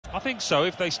I think so.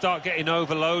 If they start getting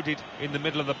overloaded in the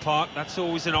middle of the park, that's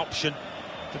always an option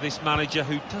for this manager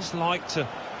who does like to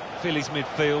fill his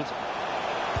midfield.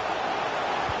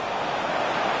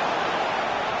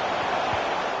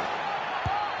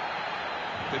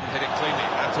 Didn't hit it cleanly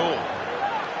at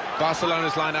all.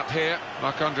 Barcelona's line-up here.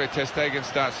 Marc-Andre ter Stegen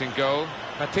starts in goal.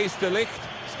 Matthijs de Ligt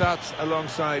starts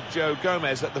alongside Joe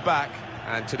Gomez at the back.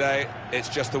 And today, it's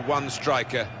just the one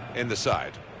striker in the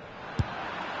side.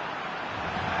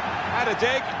 Had a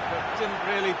dig, but didn't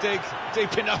really dig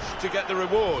deep enough to get the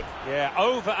reward. Yeah,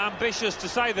 over-ambitious to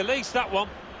say the least, that one.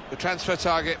 The transfer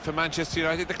target for Manchester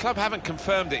United, the club haven't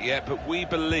confirmed it yet, but we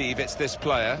believe it's this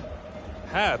player.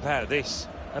 How about this?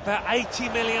 About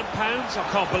 £80 million? I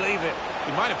can't believe it.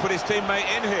 He might have put his teammate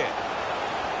in here.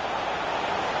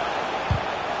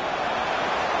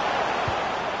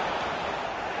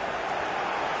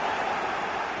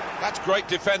 That's great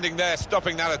defending there,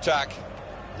 stopping that attack.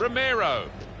 Ramiro.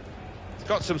 He's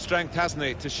got some strength, hasn't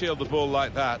he, to shield the ball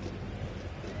like that.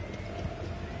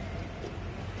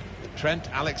 Trent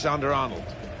Alexander-Arnold.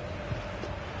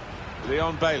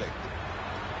 Leon Bailey.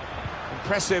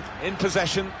 Impressive in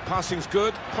possession, passing's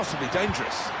good, possibly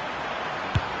dangerous.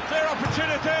 Clear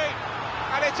opportunity,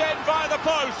 and it's in via the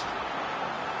post.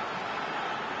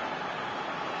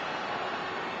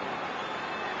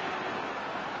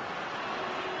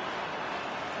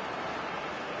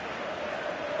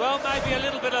 Well, maybe a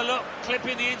little bit of luck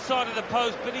clipping the inside of the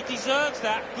post, but he deserves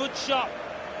that. Good shot.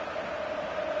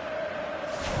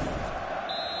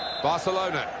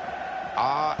 Barcelona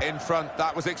are in front,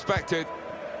 that was expected.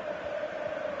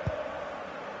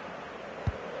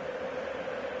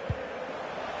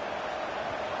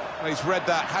 Well, he's read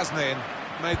that, hasn't he, and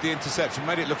made the interception,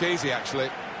 made it look easy, actually.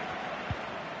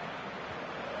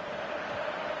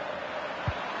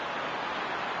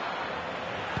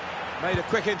 Made a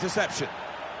quick interception.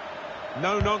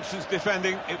 No-nonsense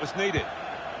defending, it was needed.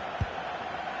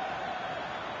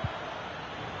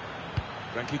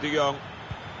 Frankie de Jong.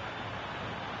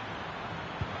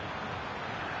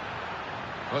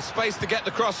 Well, space to get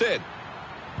the cross in.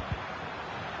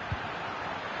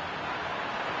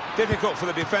 Difficult for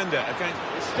the defender. Against,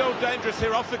 it's still dangerous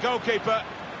here off the goalkeeper.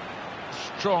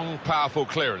 Strong, powerful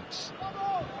clearance.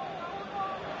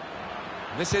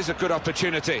 This is a good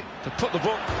opportunity to put the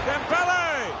ball.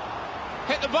 Dembele!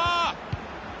 Hit the bar!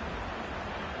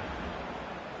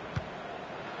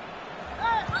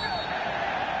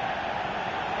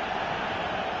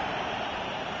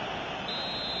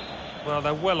 Well,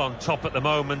 they're well on top at the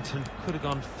moment and could have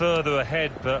gone further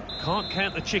ahead, but can't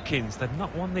count the chickens. They've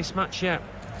not won this match yet.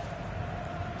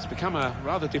 It's become a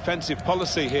rather defensive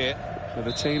policy here for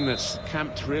the team that's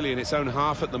camped really in its own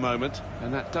half at the moment,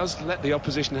 and that does let the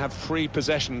opposition have free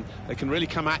possession. They can really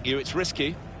come at you, it's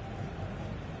risky.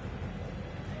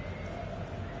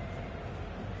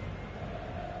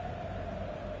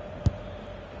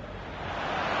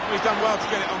 He's done well to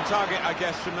get it on target, I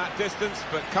guess, from that distance,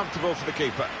 but comfortable for the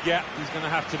keeper. Yeah, he's going to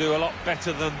have to do a lot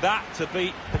better than that to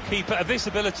beat the keeper of this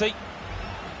ability.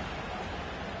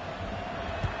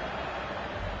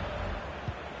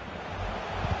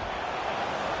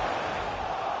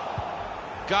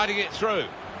 Guiding it through.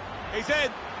 He's in.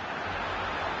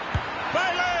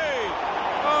 Bailey!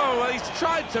 Oh, well, he's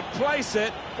tried to place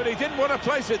it, but he didn't want to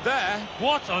place it there.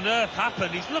 What on earth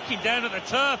happened? He's looking down at the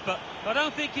turf, but I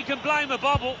don't think he can blame a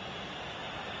bobble.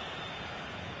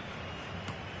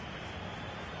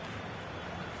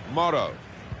 Moro.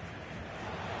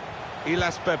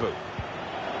 Ilas Bebu.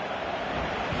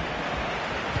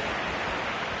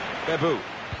 Bebu.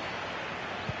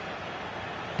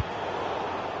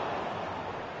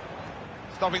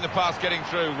 Stopping the pass, getting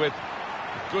through with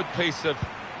a good piece of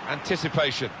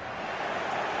anticipation.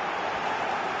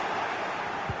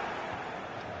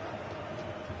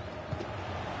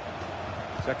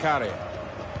 Zakaria.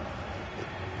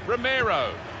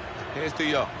 Ramiro. Here's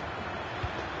De Jong.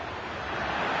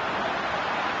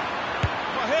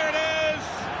 Well, here it is.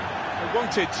 He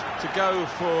wanted to go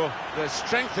for the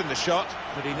strength in the shot,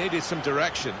 but he needed some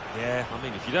direction. Yeah, I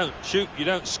mean, if you don't shoot, you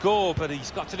don't score, but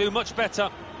he's got to do much better.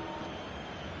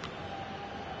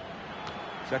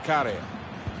 Zakaria.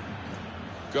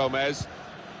 Gomez.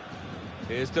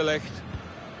 Here's De Ligt.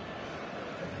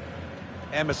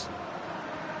 Emerson.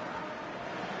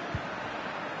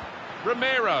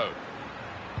 Ramiro.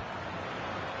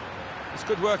 It's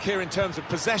good work here in terms of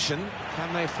possession.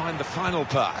 Can they find the final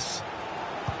pass?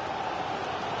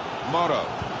 Moro.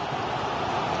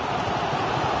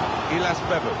 Ilas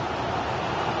Bebu.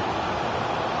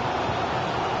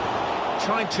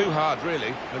 Trying too hard,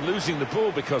 really, and losing the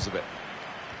ball because of it.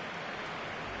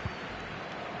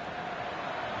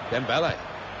 Dembele.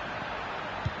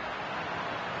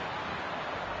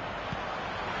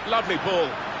 Lovely ball.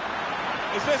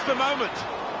 Is this the moment?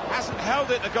 Hasn't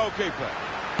held it, the goalkeeper.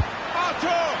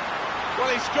 Artur! Well,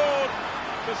 he scored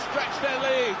to stretch their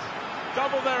lead,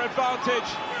 double their advantage.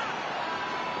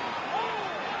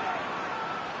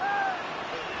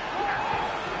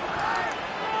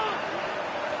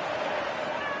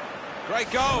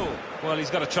 Great goal. Well, he's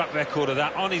got a track record of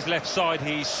that. On his left side,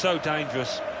 he's so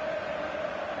dangerous.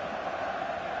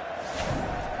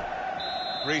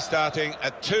 Restarting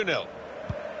at 2-0.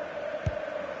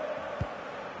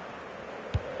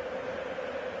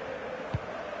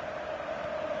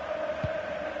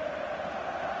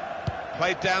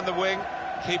 Played down the wing,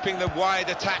 keeping the wide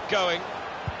attack going.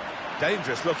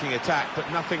 Dangerous looking attack, but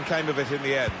nothing came of it in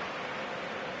the end.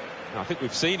 I think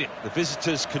we've seen it. The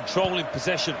visitors controlling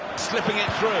possession. Slipping it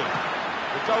through.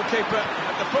 The goalkeeper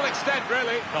at the full extent,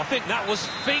 really. I think that was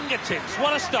fingertips.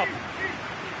 What a stop.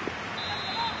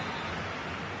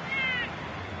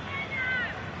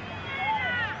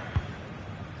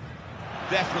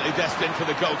 Definitely destined for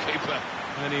the goalkeeper,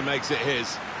 and he makes it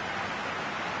his.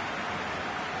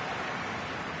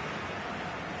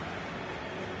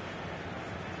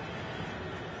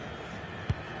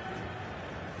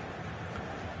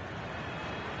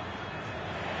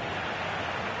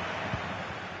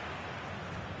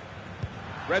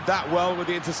 Read that well with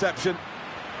the interception.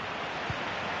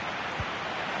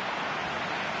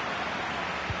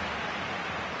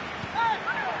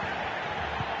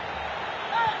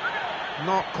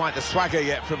 Not quite the swagger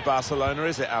yet from Barcelona,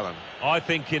 is it, Alan? I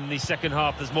think in the second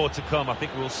half there's more to come. I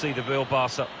think we'll see the real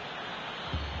Barca.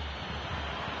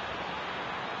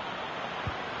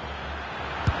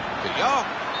 De Jong.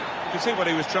 You can see what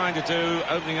he was trying to do,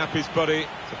 opening up his body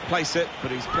to place it,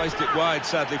 but he's placed it wide,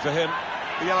 sadly for him.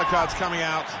 The yellow card's coming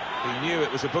out. He knew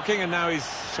it was a booking, and now he's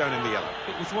shown him the yellow.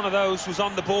 It was one of those, was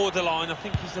on the borderline. I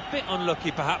think he's a bit unlucky,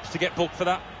 perhaps, to get booked for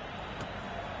that.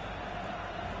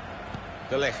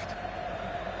 De Ligt.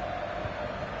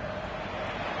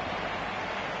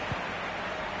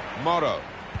 Moro.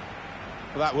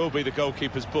 Well, that will be the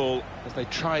goalkeeper's ball, as they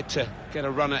tried to get a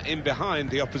runner in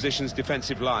behind the opposition's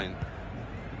defensive line.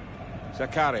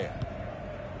 Zakaria.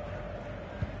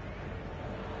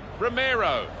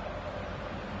 Ramiro.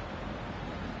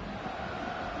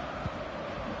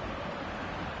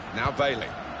 Now Bailey.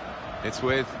 It's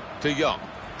with De Jong,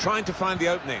 trying to find the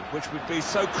opening, which would be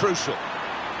so crucial.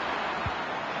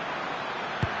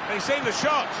 He's seen the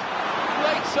shot.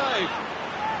 Great save.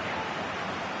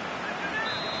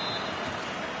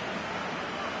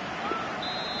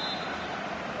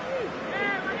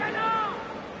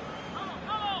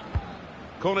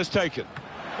 Corner's taken.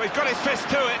 Well, he's got his fist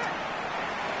to it.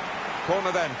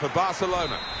 Corner then for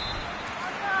Barcelona.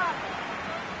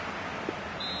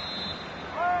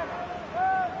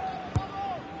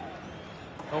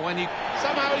 Oh, and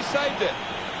somehow he saved it.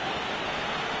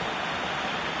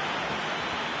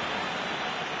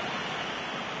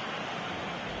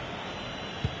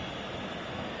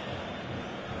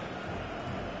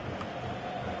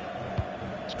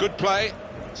 It's good play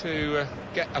to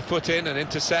get a foot in and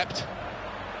intercept.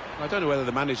 I don't know whether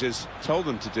the managers told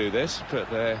them to do this, but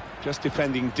they're just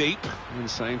defending deep and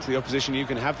saying to the opposition, you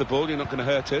can have the ball, you're not going to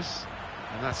hurt us.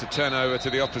 And that's a turnover to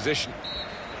the opposition.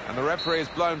 And the referee is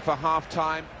blown for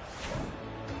half-time.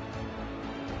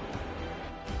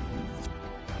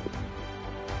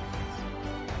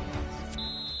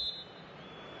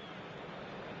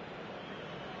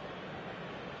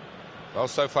 Well,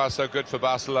 so far so good for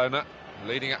Barcelona,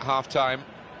 leading at half-time.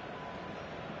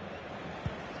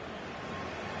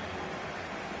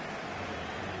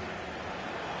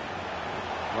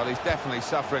 Well, he's definitely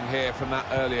suffering here from that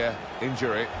earlier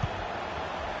injury.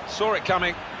 Saw it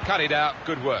coming, cut it out,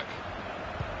 good work.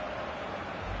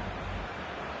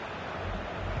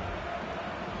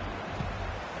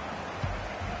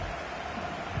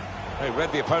 He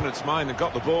read the opponent's mind and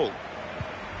got the ball.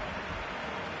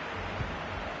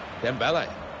 Dembele.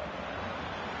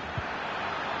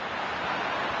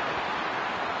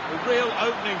 A real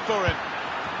opening for him.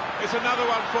 It's another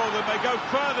one for them. They go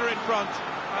further in front,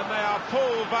 and they are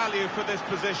full value for this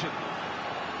position.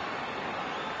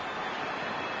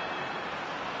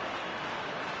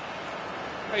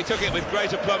 He took it with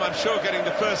great aplomb. I'm sure getting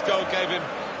the first goal gave him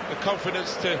the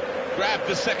confidence to grab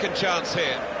the second chance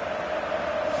here.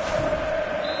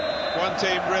 One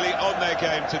team really on their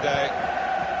game today,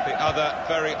 the other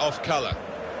very off colour.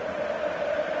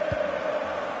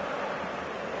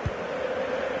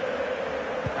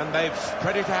 And they've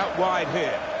spread it out wide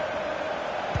here.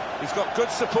 He's got good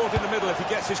support in the middle if he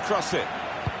gets his cross in.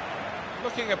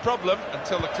 Looking a problem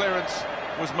until the clearance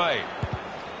was made.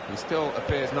 He still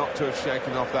appears not to have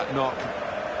shaken off that knock.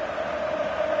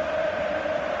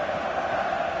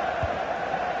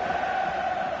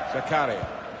 Zakaria.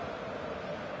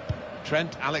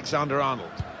 Trent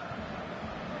Alexander-Arnold.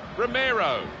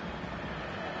 Romero.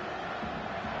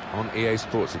 On EA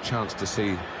Sports, a chance to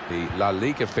see the La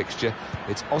Liga fixture.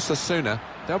 It's Osasuna.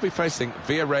 They'll be facing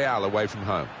Villarreal away from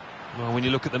home. Well, when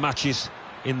you look at the matches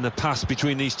in the past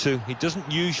between these two, it doesn't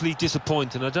usually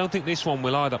disappoint, and I don't think this one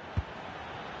will either.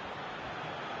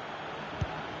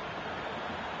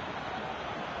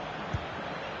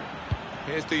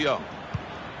 Here's De Jong.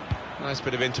 Nice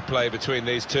bit of interplay between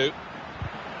these two.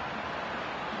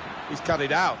 He's cut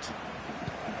it out.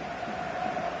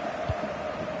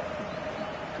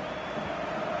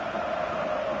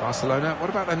 Barcelona, what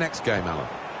about their next game, Alan?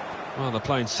 Well, they're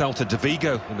playing Celta de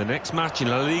Vigo in the next match in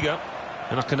La Liga,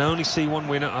 and I can only see one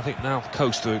winner. I think they'll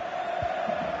coast through.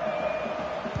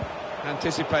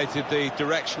 Anticipated the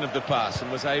direction of the pass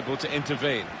and was able to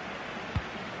intervene.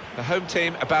 The home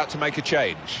team about to make a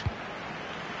change.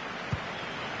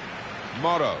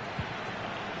 Moro.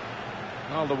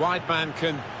 Well, the wide man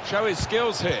can show his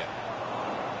skills here.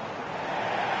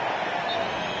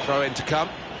 Throw in to come.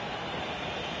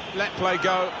 Let play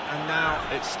go, and now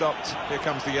it's stopped. Here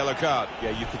comes the yellow card.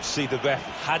 Yeah, you could see the ref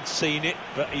had seen it,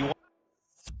 but he...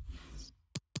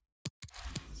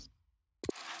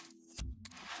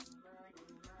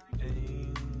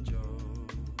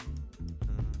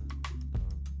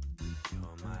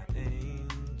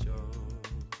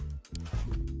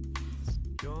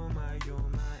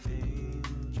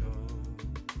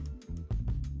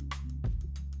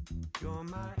 You're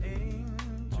my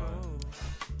angel.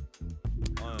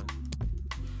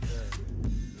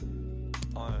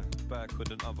 I'm back with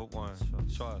another one.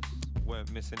 Trust.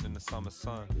 Went missing in the summer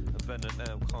sun. And Ben and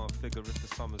them can't figure if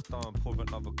the summer's done. Pour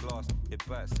another glass, get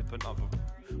back, sip another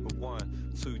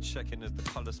rewind. 2 checking as the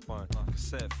colour spine.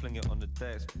 Cassette, fling it on the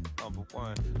decks, number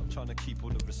 1. I'm trying to keep all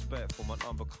the respect for my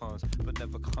number cons, but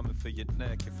never coming for your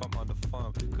neck if I'm on the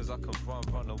farm. Cause I can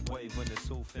run away when it's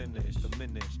all finished.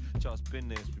 Diminished, just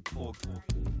business, report.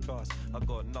 Trust, I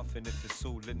got nothing if it's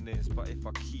all in this. But if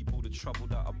I keep all the trouble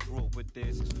that I brought with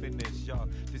this, it's finished, yo.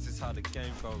 This is how the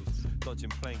game goes. Dodging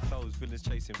plain clothes, villains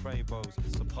chasing rainbows.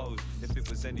 Suppose if it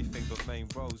was anything but main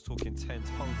roads, talking 10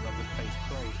 toes, rubber place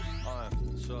closed.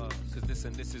 I'm sure, cause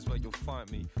this is where you'll find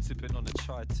me. Sipping on a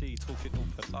chai tea, talking all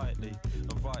politely.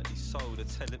 And rightly so, they're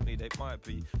telling me they might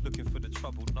be looking for the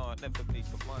trouble. Nah, it never me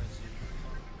for mine.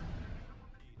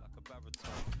 Like a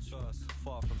baritone, just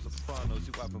far from sopranos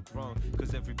who haven't grown.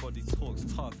 Cause everybody talks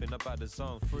tough in about the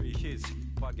zone. 3 kids,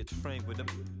 I get trained with them.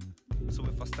 So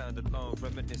if I stand alone,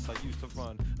 reminisce I used to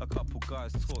run. A couple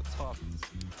guys talk tough.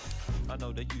 I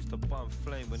know they used to bum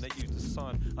flame when they used the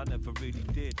sun. I never really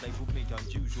did, label me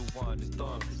unusual one. It's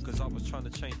done, cause I was trying to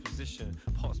change position.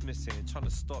 Parts missing, trying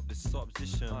to stop this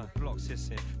opposition. Blocks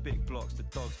hissing, big blocks, the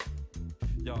dogs.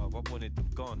 Yo, I wanted them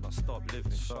gone, I stopped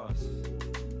living. Trust,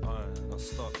 I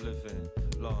stopped living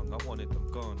long. I wanted them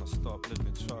gone, I stopped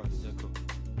living. Trust,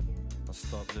 I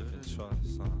stopped living.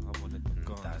 Trust, I wanted them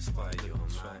gone. That's why you're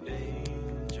my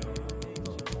angel.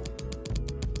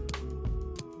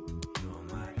 You're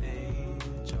my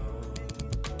angel.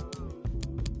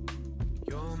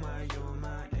 You're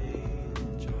my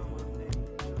angel.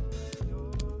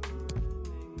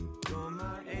 You're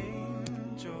my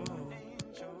angel.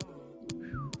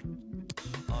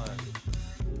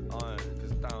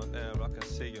 Cause down there I can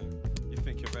see you. You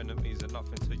think your enemies are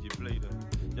nothing till you bleed them.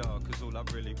 Yo, cause all I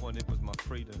really wanted was my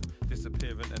freedom.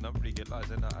 Disappearing and I'm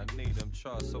realising that I need them.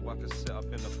 Trust, so I can sit up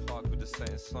in the park with the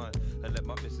same sign and let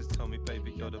my missus tell me,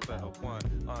 baby, you're the better one.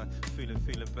 I'm feeling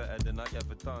better than I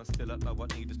ever done. Still I know I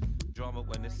need this drama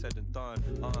when it's said and done.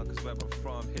 Cause where I'm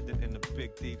from, hidden in the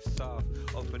big deep south,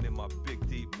 opening my big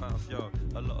deep mouth. Yo,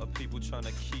 a lot of people trying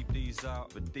to keep these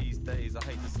out, but these days I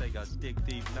hate to say I dig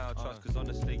deep now. Trust, cause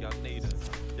honestly I need them.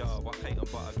 Yo, I hate them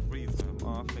but I grieve them.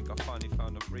 I think I finally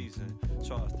found a reason.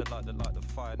 Trust, the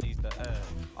fire needs the air.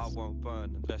 I won't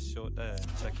burn unless you're there.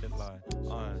 Check it line.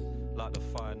 Like the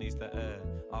fire needs the air.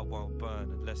 I won't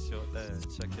burn unless you're there.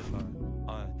 Check it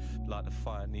line. Like the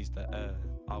fire needs the air.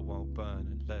 I won't burn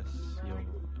unless you're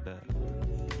there.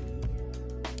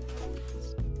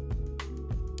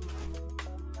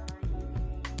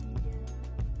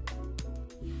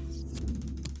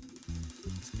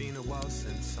 It's been a while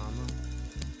since summer.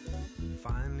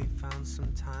 Finally found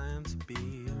some time to be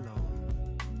alone,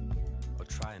 or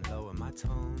try and lower my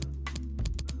tone.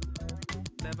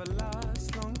 Never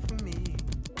lasts long for me,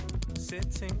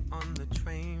 sitting on the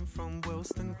train from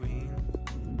Wilston Green,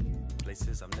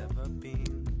 places I've never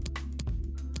been.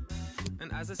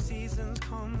 And as the seasons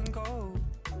come and go,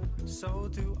 so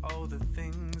do all the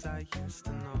things I used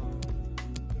to know.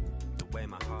 The way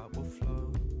my heart will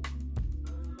flow.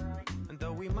 And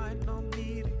though we might not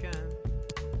meet again,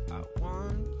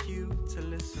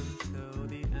 listen till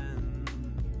the end,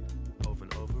 over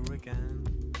and over again.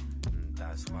 And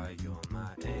that's why you're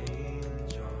my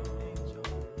angel.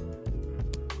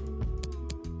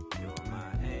 You're my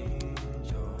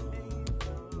angel.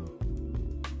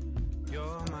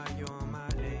 You're my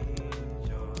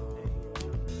angel.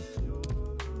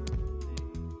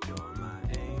 You're my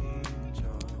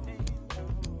angel.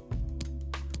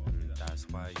 And that's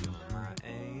why you're my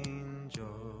angel.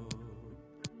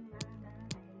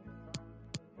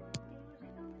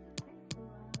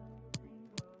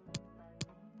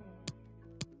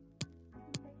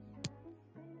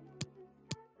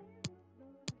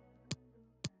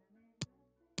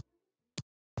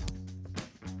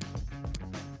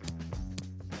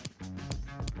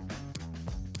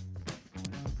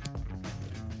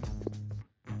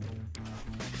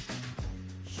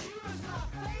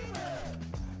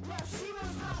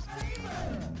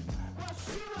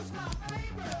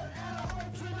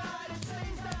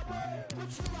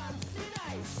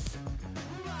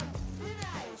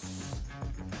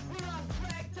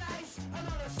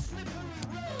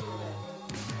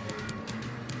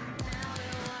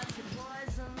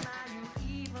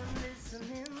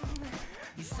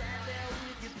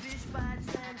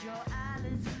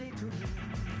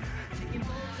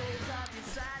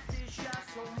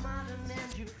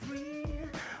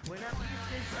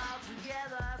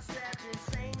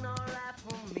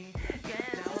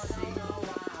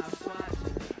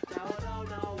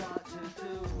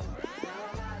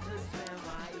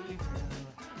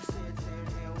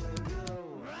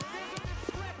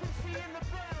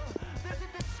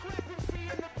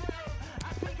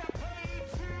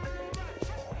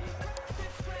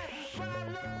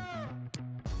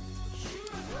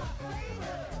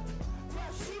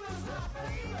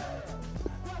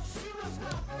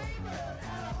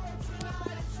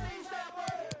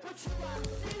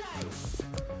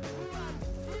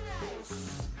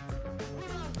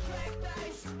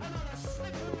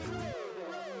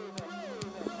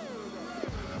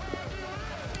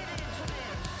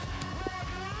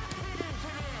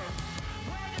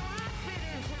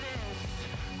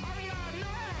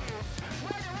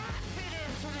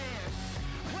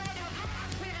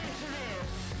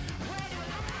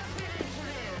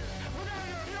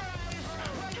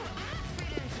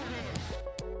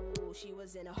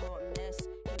 In a hot mess,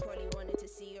 he probably wanted to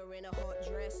see her in a hot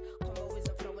dress. Combo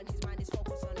isn't flowing, his mind is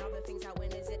focused on other things. How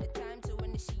when is it the time to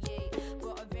initiate?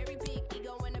 Got a very big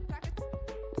ego and a pack of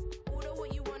order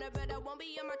what you wanna, but I won't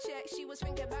be on my check. She was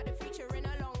thinking about the future in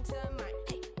a long term mind.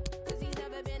 Hey, cause he's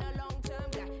never been a long term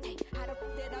guy. Hey, how the f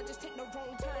did I just take the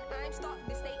wrong turn? I'm stuck,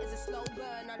 this state is a slow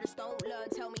burn. I just don't learn.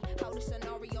 Tell me how the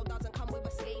scenario doesn't come with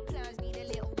escape plans. Need a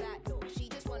little back door. She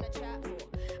just wanna chat more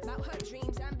about her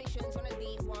dreams, ambitions on a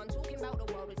deep one. Talking about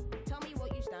the world, tell me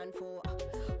what you stand for.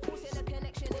 Forcing a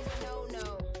connection is a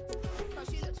no-no. Cause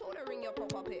she looks taller in your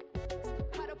pop-up it.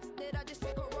 How the f did I just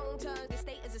take a wrong turn? This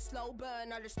state is a slow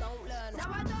burn, I just don't learn. Now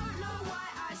I don't know why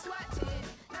I sweat it,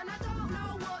 and I don't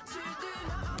know what to do.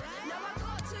 Now I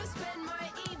got to spend my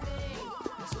evening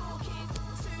talking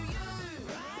to you.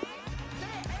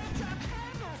 They're extra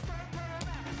candles,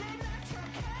 they're natural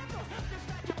candles. Just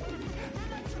like your birthday,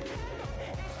 they're natural candles.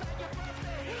 It's like your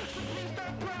birthday, so please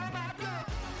don't burn my blood.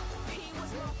 He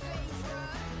was my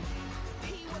favorite.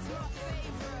 He was my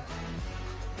favorite.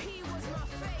 He was my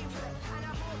favorite, and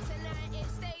I hope tonight it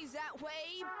stays that way.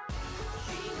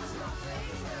 He was my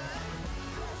favorite.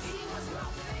 He was my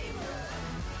favorite.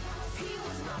 He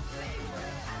was my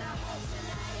favorite, and I hope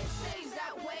tonight it stays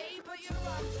that way. But you're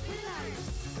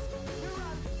unfinished. You're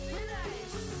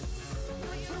unfinished.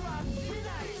 But you're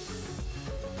unfinished.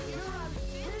 You're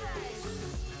unfinished.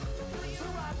 But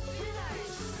you're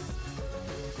unfinished.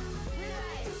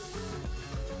 Finished.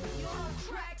 You're on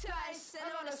cracked ice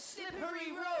and on a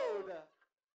slippery road.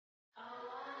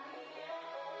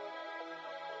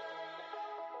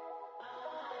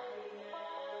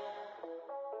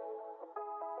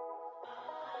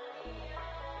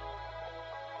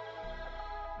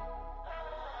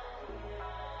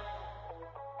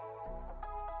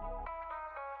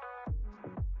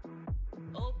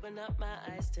 Open up my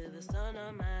eyes to the sun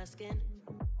on my skin.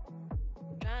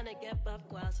 Trying to get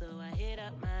buck wild, so I hit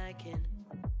up my kin.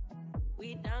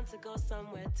 We down to go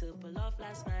somewhere to pull off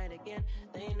last night again.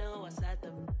 They know us at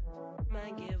the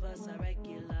man, give us a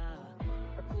regular.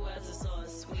 Who has the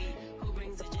sauce sweet? Who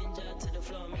brings the ginger to the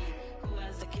floor? Me. Who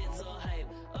has the kids all hype?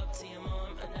 Up to your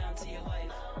mom and down to your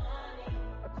wife.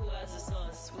 Who has the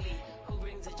sauce sweet? Who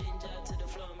brings the ginger to the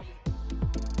floor? Me.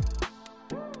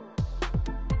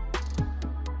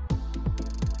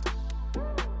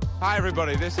 Hi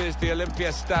everybody, this is the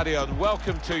Olympia Stadion.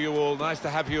 Welcome to you all, nice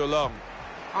to have you along.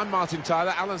 I'm Martin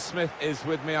Tyler. Alan Smith is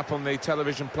with me up on the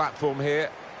television platform here.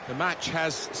 The match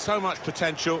has so much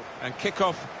potential, and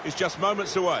kick-off is just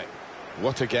moments away.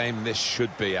 What a game this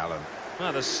should be, Alan.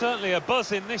 Well, there's certainly a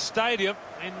buzz in this stadium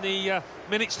in the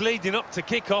minutes leading up to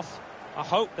kick-off. I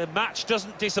hope the match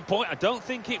doesn't disappoint. I don't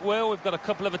think it will. We've got a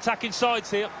couple of attacking sides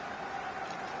here.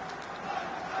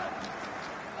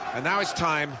 And now it's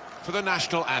time for the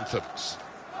national anthems.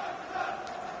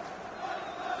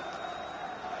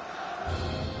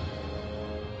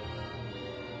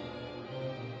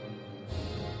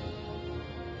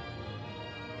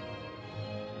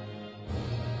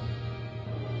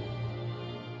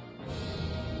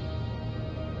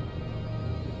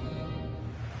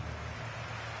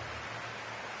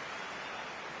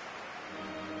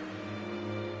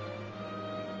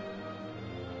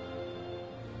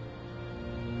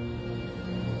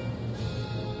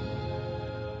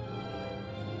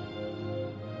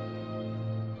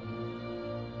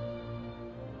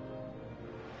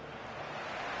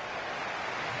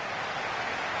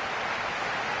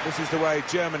 This is the way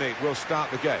Germany will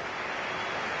start the game.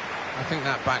 I think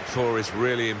that back four is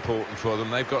really important for them.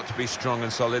 They've got to be strong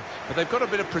and solid, but they've got a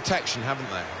bit of protection, haven't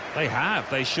they? They have.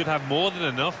 They should have more than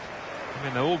enough. I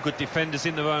mean, they're all good defenders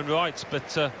in their own rights,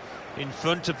 but in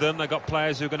front of them, they've got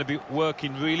players who are going to be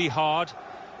working really hard.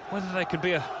 Whether they can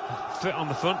be a threat on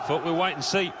the front foot, we'll wait and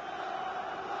see.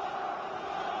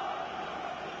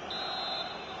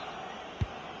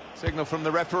 Signal from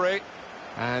the referee,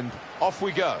 and off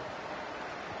we go.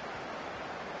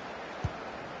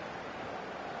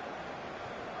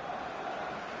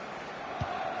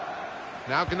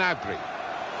 Now Gnabry.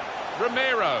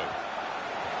 Ramiro.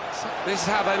 This is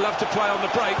how they love to play on the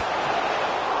break.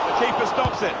 The keeper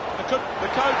stops it.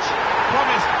 The coach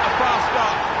promised a fast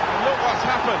start. And look what's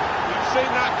happened. You've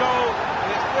seen that goal, and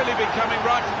it's really been coming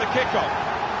right from the kickoff.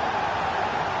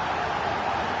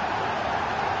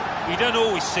 You don't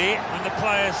always see it when the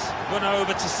players run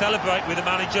over to celebrate with the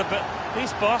manager, but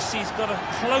this boss, he's got a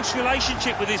close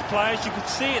relationship with his players. You could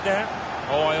see it there.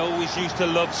 Oh, I always used to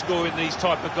love scoring these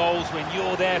type of goals when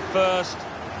you're there first.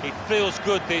 It feels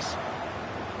good, this.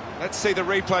 Let's see the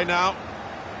replay now.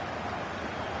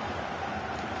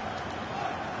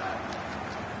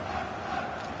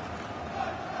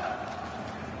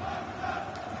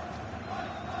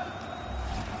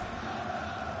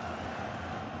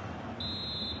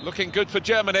 Looking good for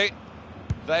Germany.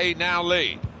 They now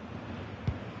lead.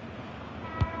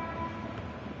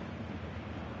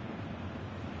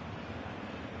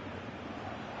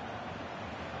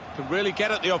 Can really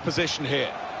get at the opposition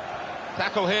here.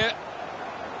 Tackle here.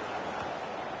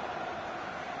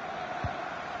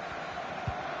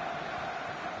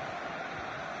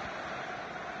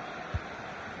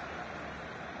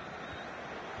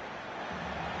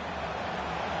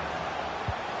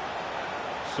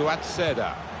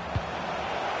 Suat-Seda.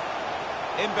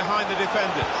 In behind the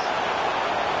defenders.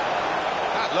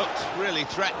 That looked really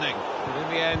threatening, but in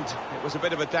the end it was a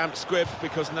bit of a damp squib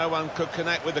because no one could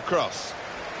connect with the cross.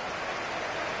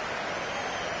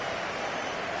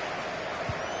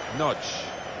 Nodge.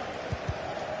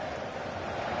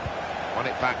 Won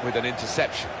it back with an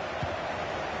interception.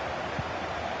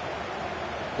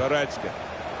 Goretzka.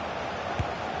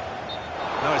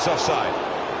 No, it's offside.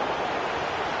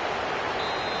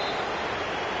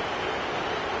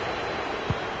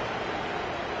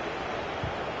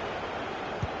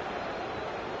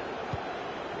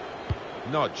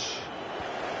 Nodge.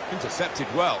 Intercepted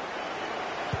well.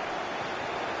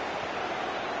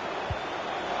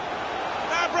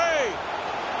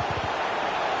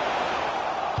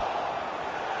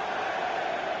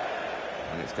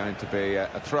 And it's going to be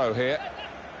a throw here.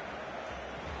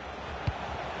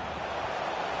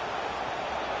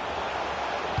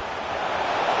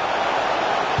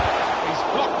 He's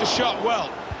blocked the shot well.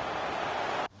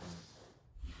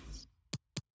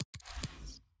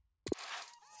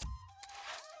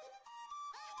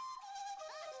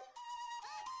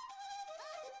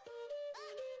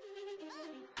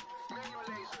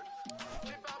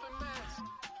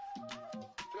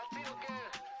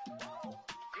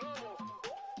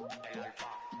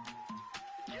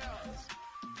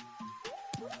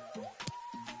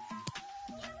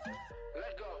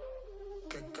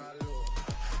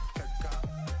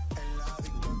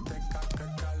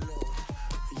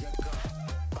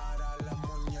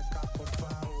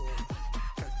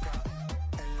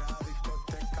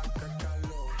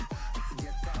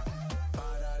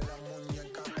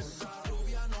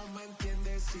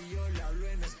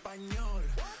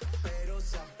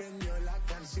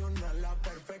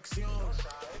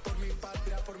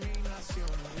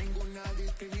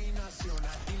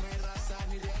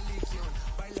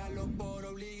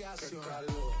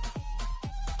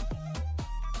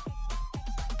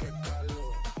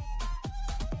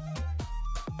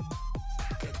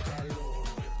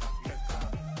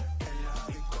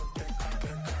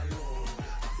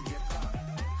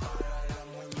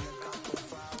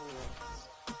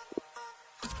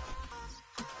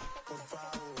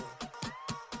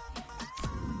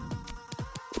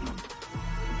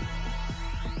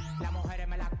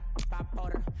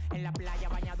 en la playa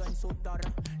bañado en sudor.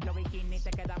 Los bikinis te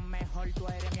quedan mejor, tú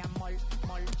eres mi amor,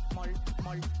 mol, mol,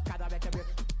 mol. Cada vez que veo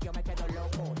yo me quedo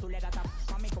loco. Tú le das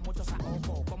a mí con mucho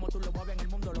saoco. Como tú lo mueves en el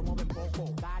mundo, lo mueven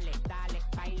poco. Dale, dale,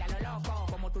 baila lo loco.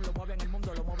 Como tú lo mueves en el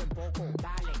mundo, lo mueven poco.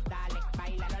 Dale, dale,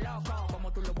 baila lo loco.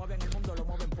 Como tú lo mueves en el mundo, lo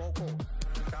mueven poco.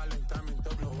 Calentamiento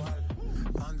global,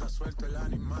 anda suelto el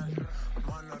animal.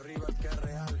 Mano arriba que es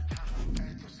real.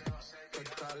 Esto se va a hacer. Qué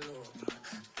calor,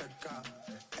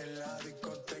 en la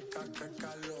discoteca, qué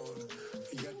calor.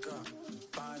 Y acá,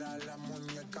 para la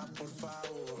muñeca, por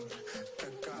favor.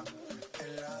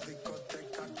 En la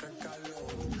discoteca, qué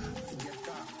calor. Y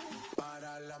acá,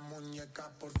 para la muñeca,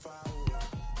 por favor.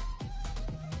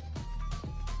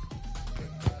 Qué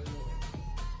calor.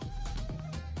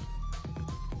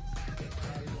 Qué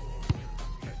calor.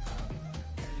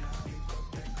 En la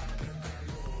discoteca, qué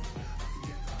calor.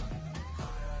 Y acá,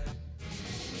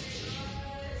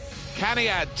 Can he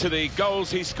add to the goals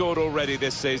he scored already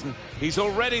this season? He's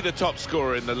already the top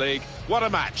scorer in the league. What a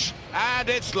match. And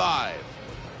it's live.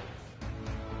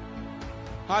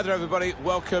 Hi there, everybody.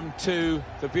 Welcome to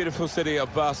the beautiful city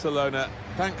of Barcelona.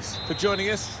 Thanks for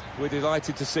joining us. We're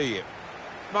delighted to see you.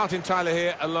 Martin Tyler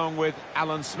here, along with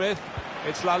Alan Smith.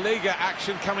 It's La Liga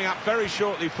action coming up very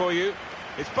shortly for you.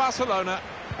 It's Barcelona,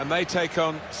 and they take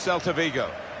on Celta Vigo.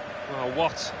 Well,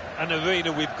 what an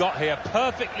arena we've got here,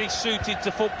 perfectly suited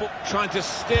to football. Trying to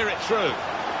steer it through.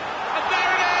 And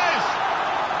there it is!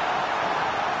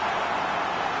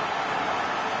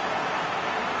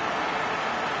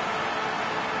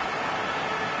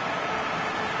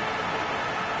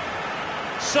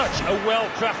 Such a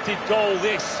well-crafted goal,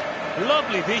 this.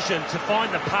 Lovely vision to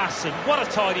find the pass, and what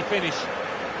a tidy finish.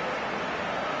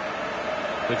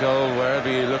 The goal,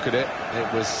 wherever you look at it,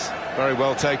 it was very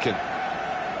well taken.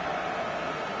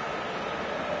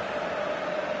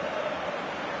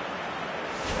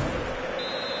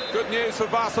 Good news for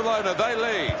Barcelona, they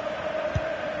lead.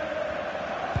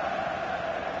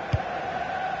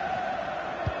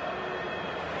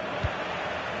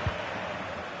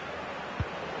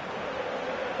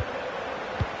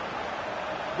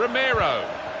 Ramiro.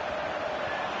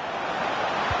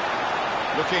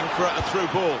 Looking for a through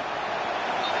ball.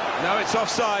 No, it's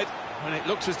offside, and it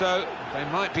looks as though they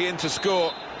might be in to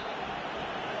score.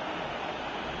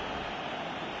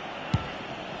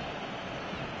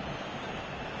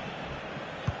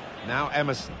 Now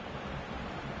Emerson.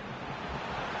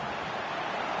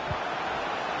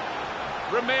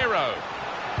 Ramiro.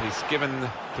 He's given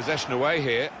possession away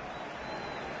here.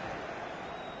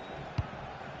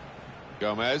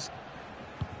 Gomez.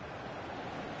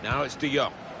 Now it's De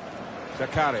Jong.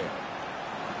 Zakaria.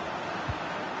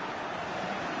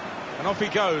 And off he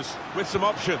goes with some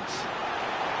options.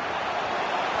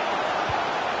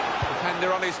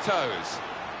 Defender on his toes.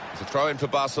 It's a throw in for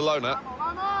Barcelona.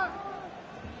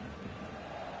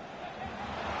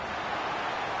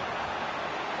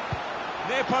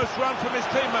 Near post run from his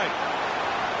teammate.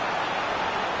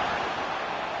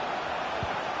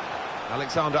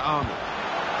 Alexander-Arnold.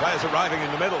 Players arriving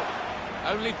in the middle.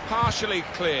 Only partially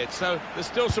cleared, so there's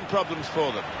still some problems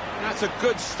for them. That's a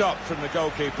good stop from the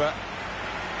goalkeeper.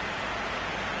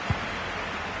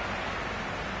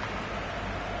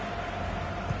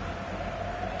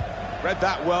 Read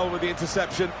that well with the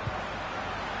interception.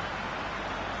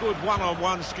 Good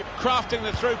one-on-one, crafting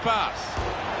the through pass.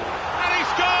 And he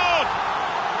scored!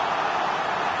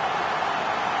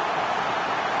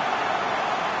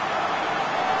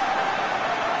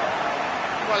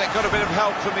 Well, it got a bit of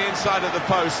help from the inside of the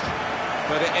post,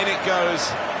 but in it goes.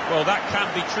 Well, that can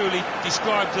be truly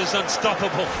described as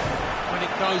unstoppable when it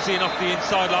goes in off the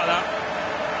inside like that.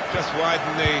 Just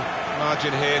widen the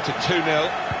margin here to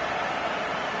 2-0.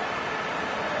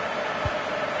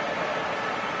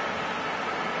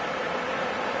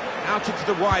 Out into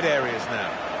the wide areas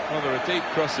now. Well, there are deep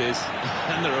crosses,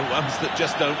 and there are ones that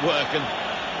just don't work, and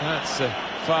that's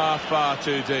far, far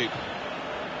too deep.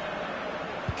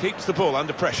 Keeps the ball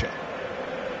under pressure.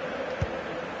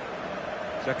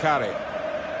 Zakaria.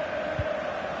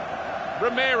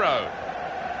 Ramiro.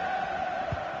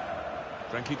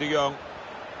 Frankie de Jong.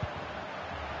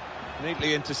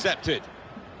 Neatly intercepted.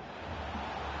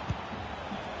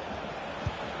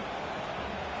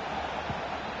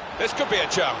 This could be a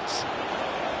chance.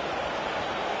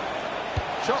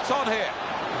 Shots on here.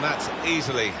 And that's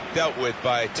easily dealt with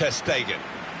by Ter Stegen.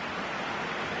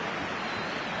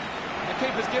 The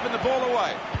keeper's given the ball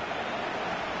away.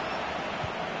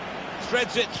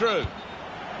 Threads it through.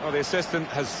 Well, the assistant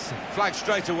has flagged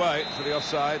straight away for the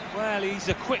offside. Well, he's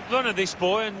a quick runner, this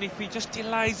boy, and if he just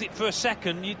delays it for a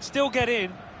second, you'd still get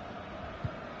in.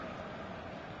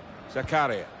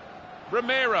 Zakaria.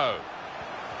 Ramiro.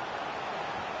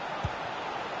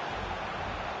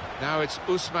 Now it's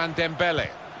Ousmane Dembele.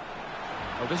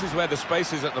 Well, this is where the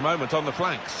space is at the moment, on the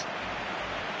flanks.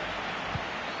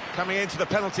 Coming into the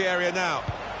penalty area now.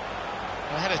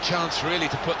 They had a chance really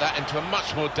to put that into a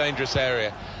much more dangerous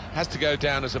area. Has to go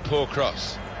down as a poor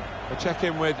cross. We'll check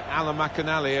in with Alan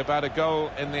McAnally about a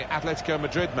goal in the Atletico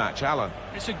Madrid match. Alan.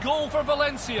 It's a goal for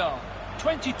Valencia.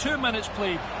 22 minutes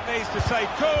played. Needs to say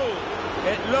goal.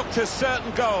 It looked a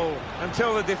certain goal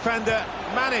until the defender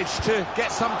managed to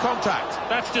get some contact.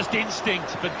 That's just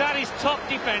instinct, but that is top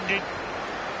defending.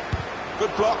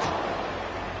 Good block.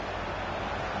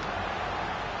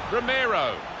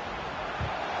 Ramiro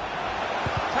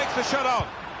takes the shot on,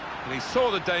 and he saw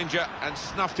the danger and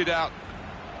snuffed it out.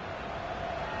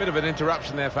 Bit of an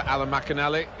interruption there for Alan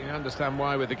McAnally. You understand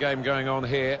why with the game going on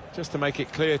here. Just to make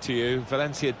it clear to you,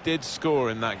 Valencia did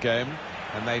score in that game,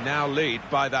 and they now lead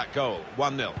by that goal,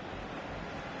 1-0.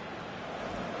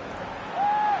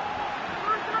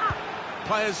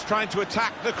 Players trying to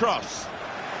attack the cross.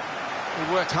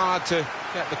 He worked hard to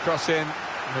get the cross in,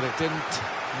 but it didn't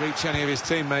reach any of his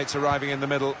teammates arriving in the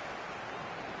middle.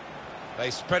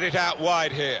 They spread it out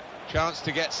wide here. Chance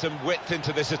to get some width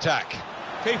into this attack.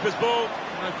 Keeper's ball,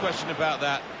 no question about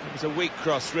that. It was a weak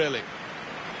cross, really.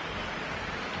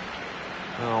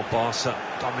 Oh, Barca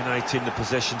dominating the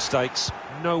possession stakes.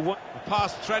 No one. The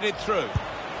pass threaded through.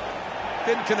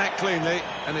 Didn't connect cleanly,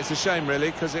 and it's a shame,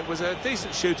 really, because it was a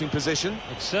decent shooting position.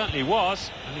 It certainly was,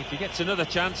 and if he gets another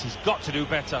chance, he's got to do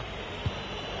better.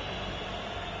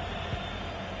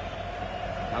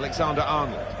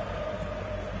 Alexander-Arnold.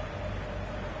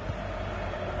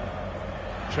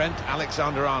 Trent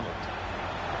Alexander-Arnold.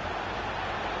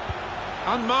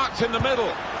 Unmarked in the middle.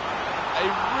 A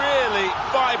really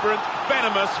vibrant,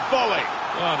 venomous volley.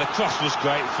 Oh, the cross was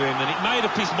great for him, and it made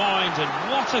up his mind, and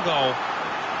what a goal.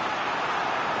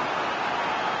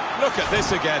 Look at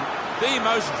this again. The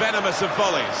most venomous of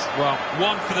volleys. Well,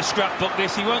 one for the scrapbook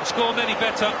this. He won't score many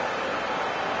better.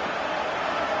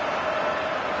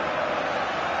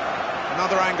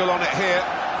 Another angle on it here.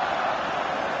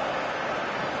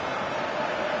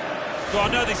 Well, I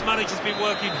know this manager's been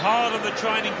working hard on the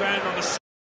training ground, on the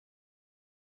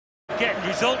getting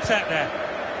results out there.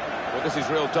 Well, this is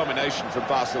real domination from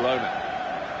Barcelona.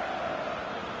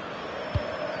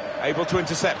 Able to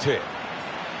intercept here.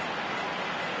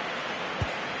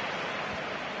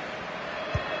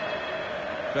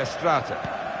 Vestrata.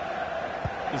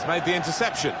 He's made the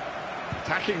interception.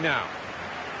 Attacking now.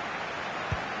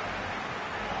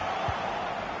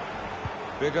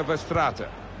 Bigger Vestrata.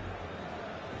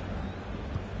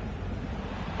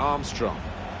 Armstrong.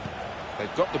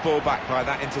 They've got the ball back by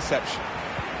that interception.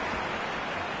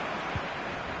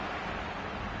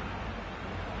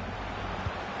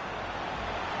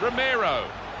 Ramiro.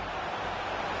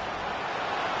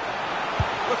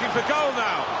 Looking for goal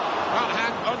now. Can't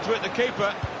hang onto it, the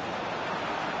keeper.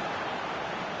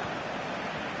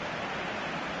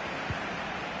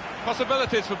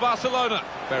 Possibilities for Barcelona.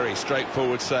 Very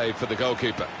straightforward save for the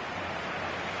goalkeeper.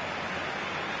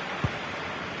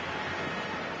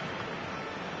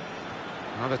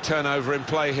 Another turnover in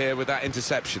play here with that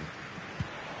interception.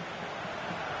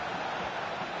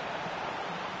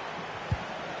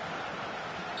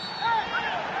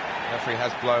 Referee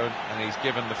has blown and he's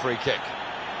given the free kick.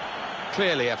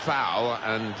 Clearly a foul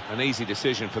and an easy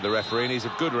decision for the referee, and he's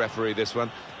a good referee, this one.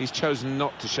 He's chosen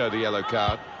not to show the yellow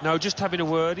card. No, just having a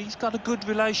word. He's got a good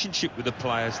relationship with the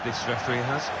players, this referee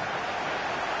has.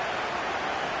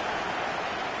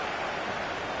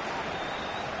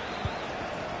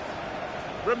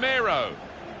 Ramiro.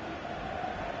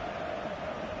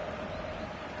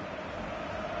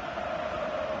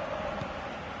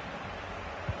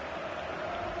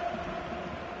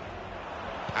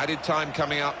 Added time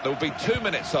coming up. There will be 2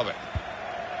 minutes of it.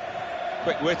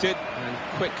 Quick-witted and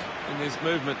quick in his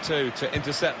movement too to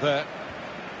intercept there.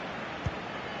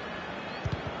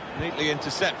 Neatly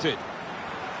intercepted.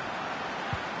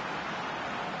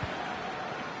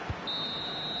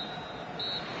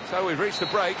 So we've reached the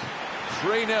break.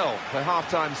 3-0, the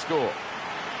half-time score.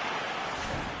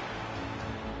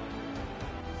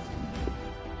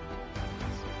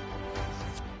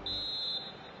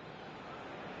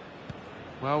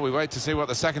 Well, we wait to see what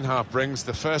the second half brings.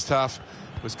 The first half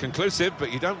was conclusive,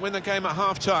 but you don't win the game at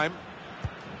half-time.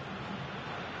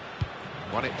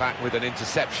 Won it back with an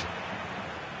interception.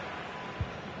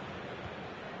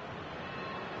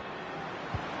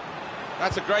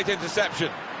 That's a great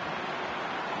interception.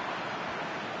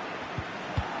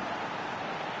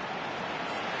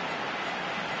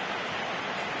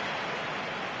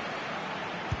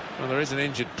 Well, there is an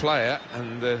injured player,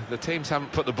 and the teams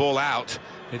haven't put the ball out.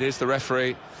 It is the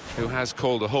referee who has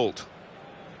called a halt.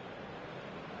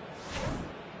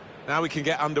 Now we can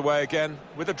get underway again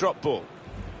with a drop ball.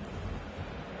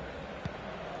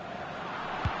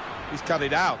 He's cut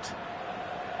it out.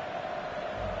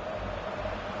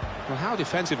 Well, how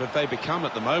defensive have they become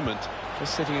at the moment?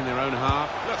 Just sitting in their own half.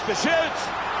 Looks to shoot!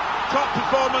 Top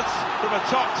performance from a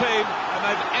top team, and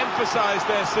they've emphasised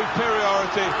their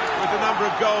superiority with the number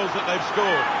of goals that they've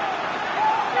scored.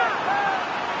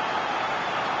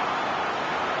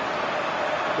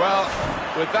 Well,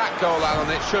 with that goal, Alan,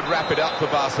 it should wrap it up for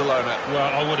Barcelona. Well,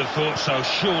 I would have thought so.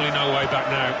 Surely no way back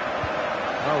now.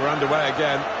 Well, we're underway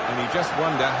again, and you just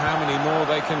wonder how many more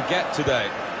they can get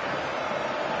today.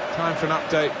 Time for an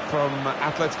update from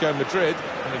Atletico Madrid,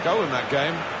 and a goal in that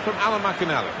game from Alan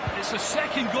McInally. It's the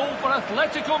second goal for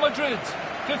Atletico Madrid.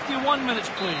 51 minutes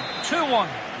played, 2-1.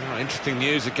 Oh, interesting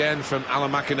news again from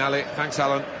Alan McInally. Thanks,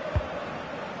 Alan.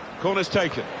 Corner's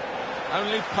taken.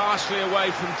 Only partially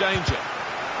away from danger.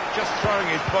 Just throwing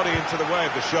his body into the way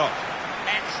of the shot.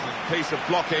 Excellent piece of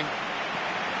blocking.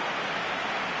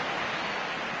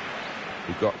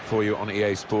 We've got for you on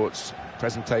EA Sports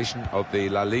presentation of the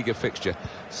La Liga fixture.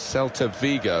 Celta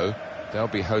Vigo, they'll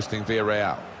be hosting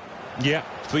Villarreal. Yeah,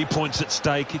 3 points at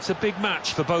stake. It's a big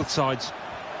match for both sides.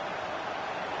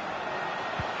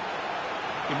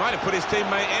 He might have put his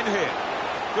teammate in here.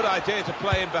 Good idea to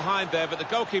play in behind there, but the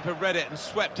goalkeeper read it and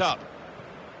swept up.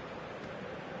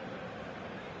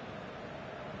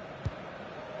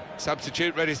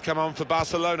 Substitute ready to come on for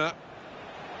Barcelona.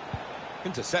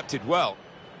 Intercepted well.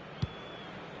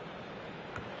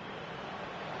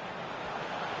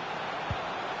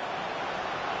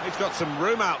 He's got some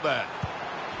room out there.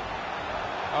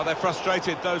 Oh, they're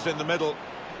frustrated, those in the middle.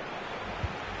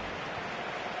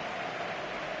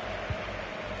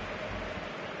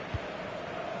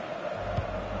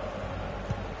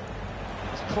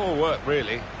 It's poor work,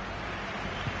 really.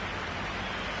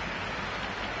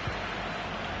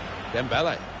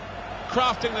 Dembele.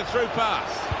 Crafting the through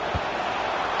pass.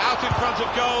 Out in front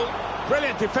of goal.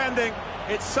 Brilliant defending.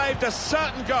 It saved a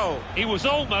certain goal. He was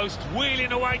almost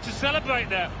wheeling away to celebrate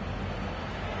there.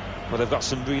 Well, they've got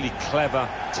some really clever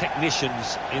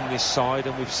technicians in this side,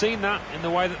 and we've seen that in the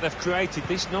way that they've created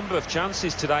this number of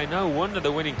chances today. No wonder they're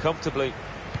winning comfortably.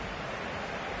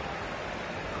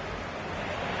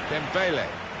 Dembele.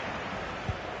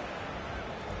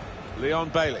 Leon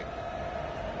Bailey.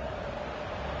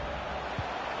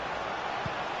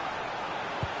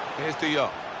 Here's De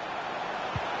Jong.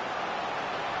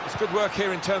 It's good work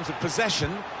here in terms of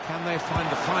possession. Can they find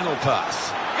the final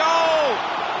pass? Goal!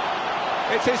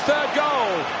 It's his third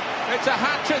goal. It's a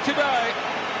hat-trick today.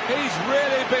 He's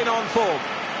really been on form.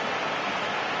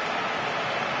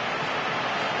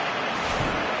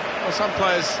 Well, some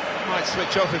players might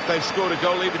switch off if they've scored a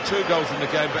goal, even 2 goals in the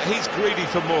game, but he's greedy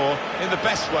for more, in the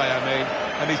best way, I mean,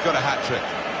 and he's got a hat-trick.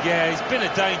 Yeah, he's been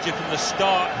a danger from the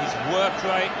start. His work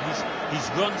rate, his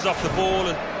runs off the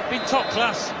ball, and been top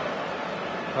class.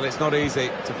 Well, it's not easy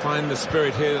to find the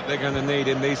spirit here that they're going to need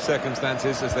in these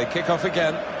circumstances as they kick off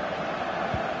again.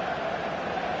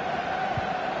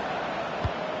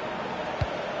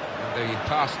 And the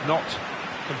pass not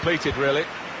completed, really.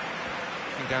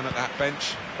 Looking down at that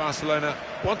bench, Barcelona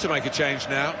want to make a change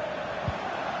now.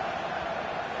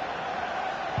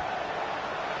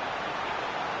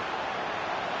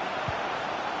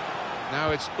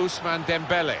 Now it's Ousmane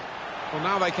Dembele. Well,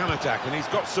 now they can attack, and he's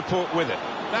got support with it.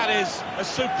 That is a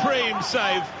supreme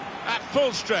save at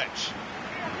full stretch.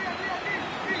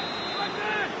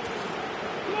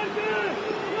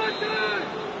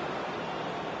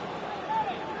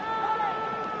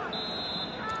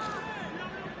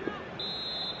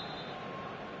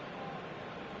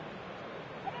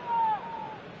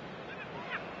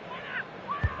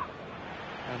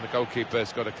 And the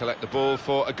goalkeeper's got to collect the ball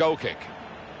for a goal kick.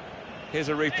 Here's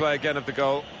a replay again of the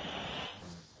goal.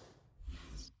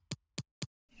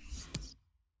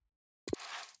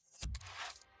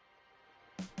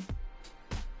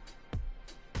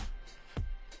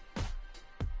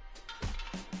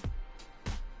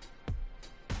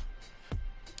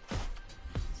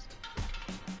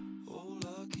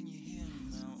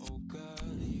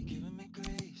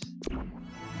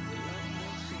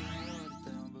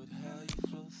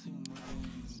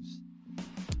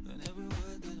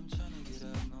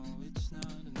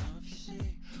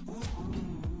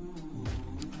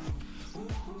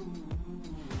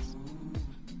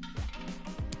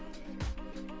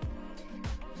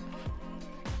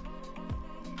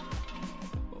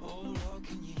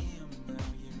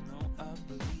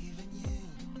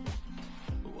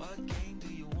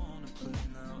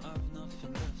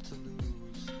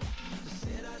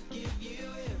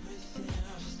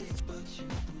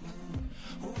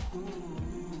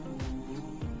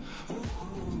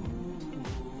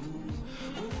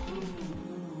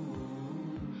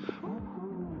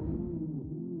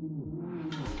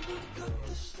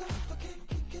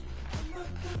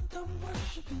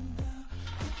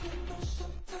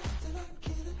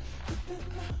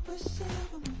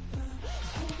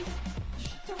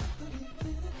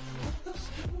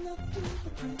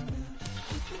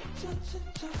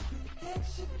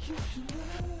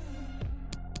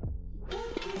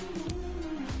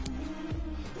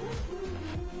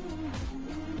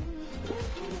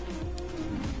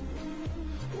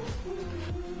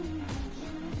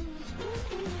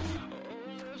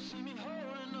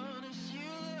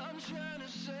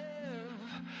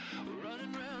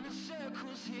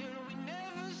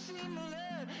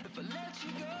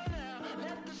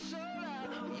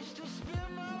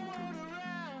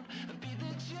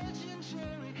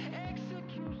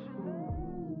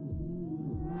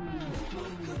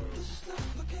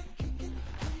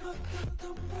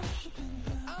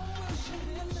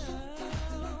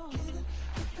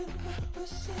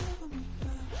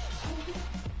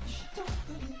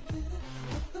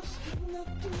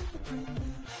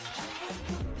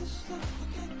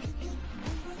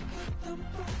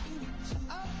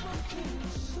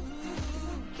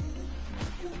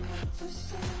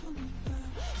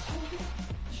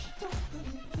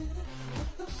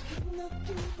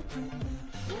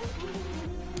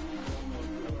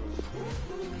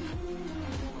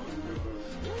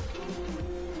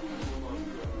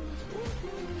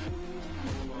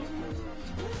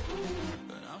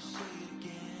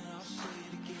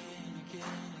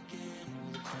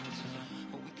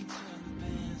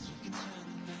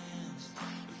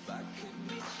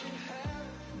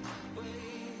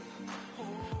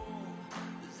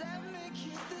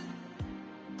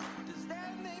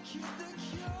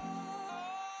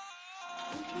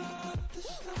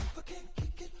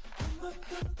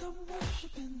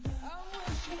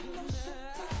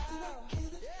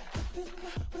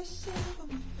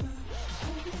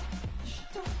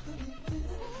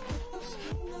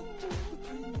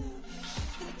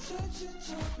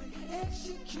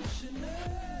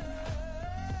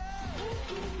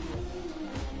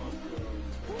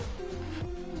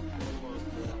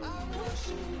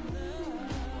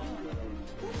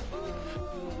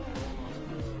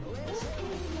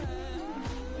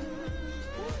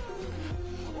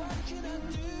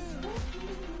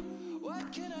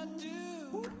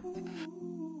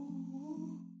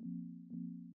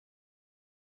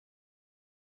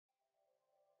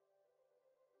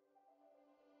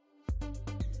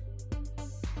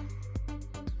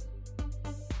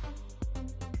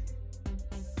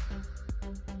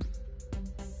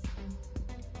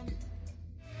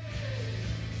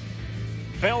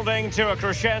 Building to a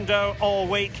crescendo all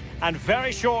week, and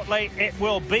very shortly it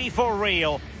will be for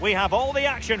real. We have all the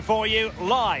action for you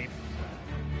live.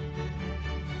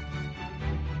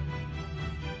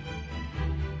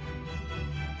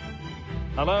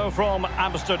 Hello from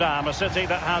Amsterdam, a city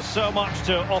that has so much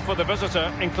to offer the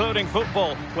visitor, including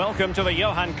football. Welcome to the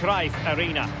Johan Cruyff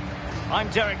Arena. I'm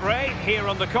Derek Ray, here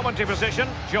on the commentary position,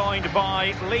 joined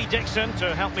by Lee Dixon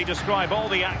to help me describe all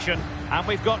the action. And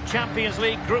we've got Champions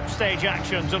League group stage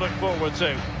action to look forward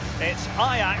to. It's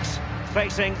Ajax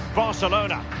facing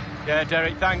Barcelona. Yeah,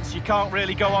 Derek, thanks. You can't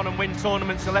really go on and win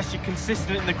tournaments unless you're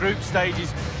consistent in the group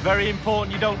stages. Very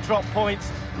important you don't drop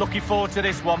points. Looking forward to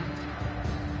this one.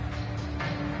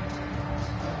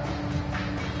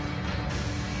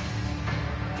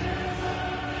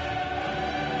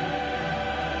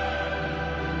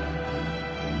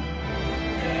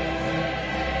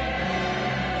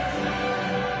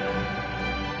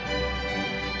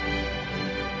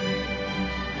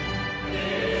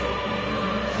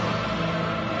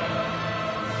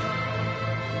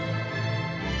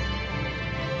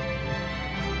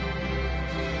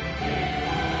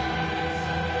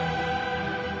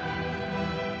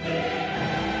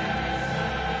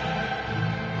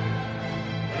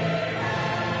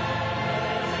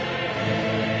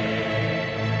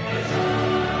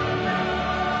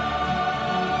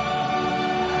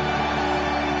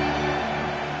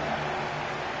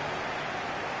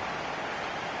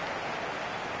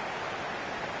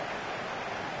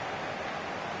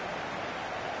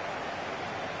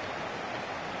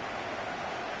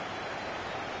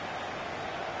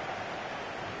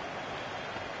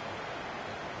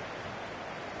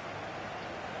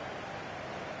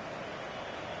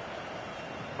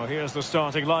 Well, here's the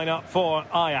starting lineup for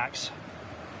Ajax.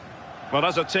 Well,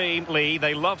 as a team, Lee,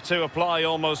 they love to apply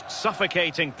almost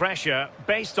suffocating pressure.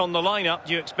 Based on the lineup,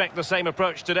 do you expect the same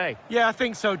approach today? Yeah, I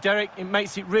think so, Derek. It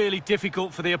makes it really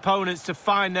difficult for the opponents to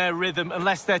find their rhythm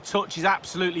unless their touch is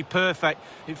absolutely perfect.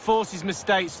 It forces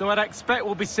mistakes, so I'd expect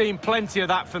we'll be seeing plenty of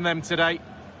that from them today.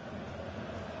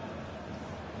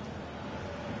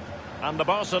 And the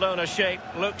Barcelona shape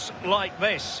looks like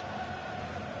this.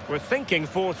 We're thinking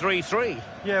 4-3-3.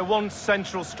 Yeah, one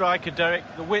central striker, Derek.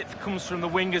 The width comes from the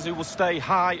wingers who will stay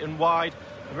high and wide.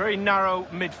 A very narrow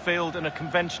midfield and a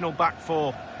conventional back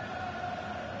four.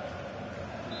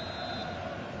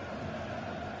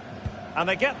 And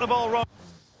they get the ball wrong.